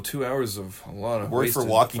that's 2 hours of a lot of Work for wasted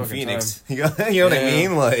Walking fucking Phoenix. time. You know what I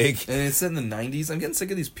mean? Like, and it's set in the 90s. I'm getting sick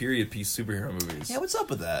of these period piece superhero movies. yeah, what's up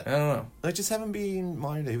with that? I don't know. Like, just have him be in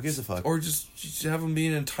modern day. Who gives a fuck? Or just have them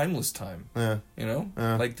being in timeless time. Yeah. You know?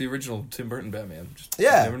 Yeah. Like the original Tim Burton Batman. Just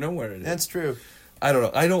Yeah. you never know where it is. That's true. I don't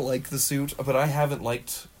know. I don't like the suit, but I haven't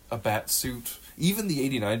liked a bat suit. Even the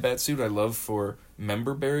 89 bat suit I love for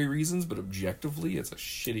member-berry reasons, but objectively, it's a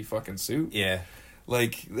shitty fucking suit. Yeah.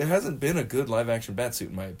 Like, there hasn't been a good live-action bat suit,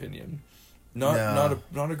 in my opinion. Not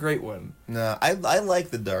a great one. No, I like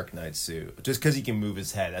the Dark Knight suit. Just because he can move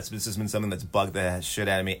his head. This has been something that's bugged the shit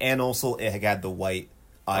out of me. And also, it had the white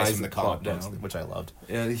eyes from the comic books, which I loved.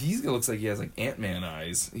 Yeah, he looks like he has like Ant-Man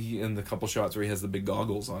eyes. In the couple shots where he has the big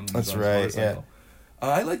goggles on. That's right, yeah.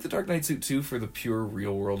 I like the Dark Knight suit too for the pure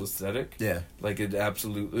real world aesthetic. Yeah. Like it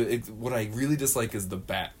absolutely. What I really dislike is the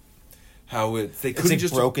bat. How they couldn't it's like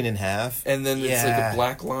just broken in half, and then it's like a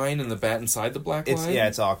black line and the bat inside the black line. Yeah,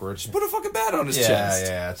 it's awkward. Just put a fucking bat on his chest.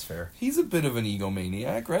 Yeah, that's fair. He's a bit of an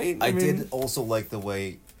egomaniac, right? I did also like the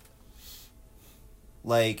way,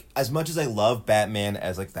 like, as much as I love Batman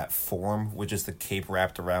as like that form with just the cape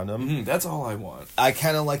wrapped around him, that's all I want. I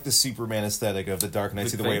kind of like the Superman aesthetic of the Dark Knight,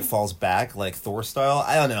 the way it thing? falls back, like Thor style.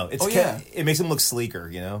 I don't know. It's it makes him look sleeker,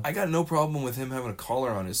 you know? I got no problem with him having a collar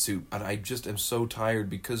on his suit, and I just am so tired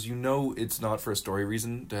because you know it's not for a story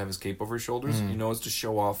reason to have his cape over his shoulders. You know it's to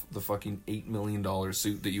show off the fucking $8 million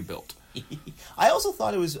suit that you built. I also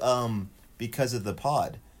thought it was because of the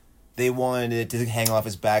pod. They wanted it to hang off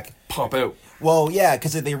his back. Pop out. Well, yeah,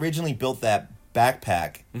 because they originally built that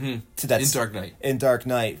backpack to that in Dark Knight. In Dark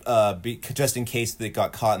Knight, just in case they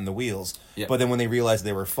got caught in the wheels. Yeah. But then when they realized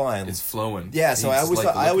they were fine, it's flowing. Yeah, so I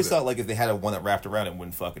always thought like if they had a one that wrapped around it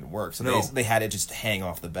wouldn't fucking work. So they had it just hang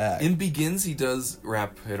off the back. In Begins, he does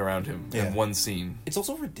wrap it around him in one scene. It's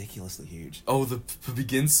also ridiculously huge. Oh, the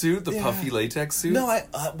Begins suit, the puffy latex suit. No,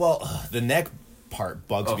 the neck part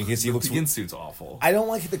bugs me because he looks. The Begins suit's awful. I don't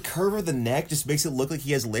like the curve of the neck; just makes it look like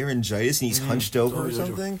he has laryngitis and he's hunched over or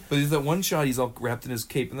something. But there's that one shot he's all wrapped in his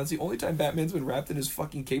cape, and that's the only time Batman's been wrapped in his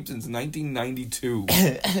fucking cape since 1992.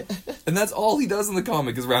 And that's all he does in the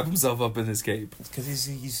comic is wrap himself up in his cape. Because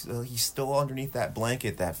he's still underneath that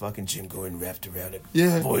blanket that fucking Jim Gordon wrapped around it.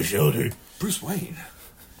 Yeah, boy shoulder. Bruce Wayne.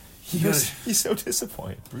 He's so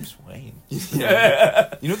disappointed. Bruce Wayne.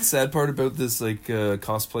 Yeah. You know the sad part about this like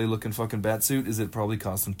cosplay looking fucking batsuit is it probably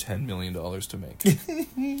cost them $10 million to make.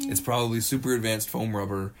 It's probably super advanced foam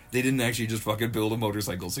rubber. They didn't actually just fucking build a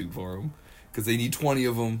motorcycle suit for him. Because they need 20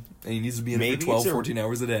 of them, and he needs to be in it for 12, 14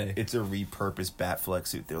 hours a day. It's a repurposed Batflex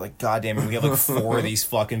suit. They're like, God damn it, we have like 4 of these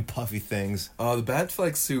fucking puffy things. The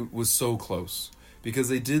Batflex suit was so close. Because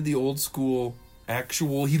they did the old school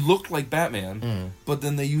he looked like Batman, but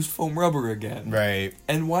then they used foam rubber again. Right.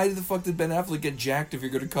 And why the fuck did Ben Affleck get jacked if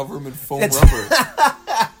you're going to cover him in foam rubber?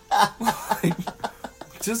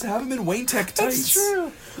 Just have him in Wayne Tech tights. That's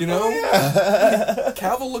true. You know? Oh, yeah.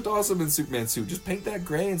 Cavill looked awesome in Superman's suit. Just paint that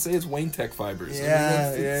gray and say it's Wayne Tech fibers.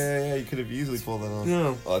 Yeah, yeah. You could have easily pulled that on.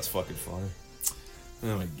 Yeah. Oh, that's fucking funny.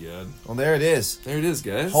 Oh my god. Well, there it is. There it is,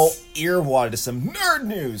 guys. Whole earwad to some nerd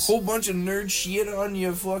news. Whole bunch of nerd shit on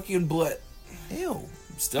your fucking butt. Ew.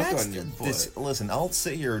 Stuck on your butt. Listen, I'll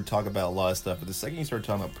sit here and talk about a lot of stuff, but the second you start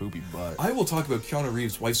talking about poopy butt... I will talk about Keanu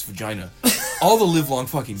Reeves' wife's vagina all the live long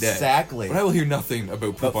fucking day. Exactly. But I will hear nothing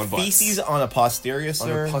about poop on butts. Feces on a posterior,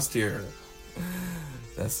 sir? On a posterior.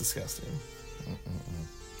 That's disgusting.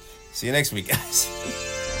 See you next week, guys.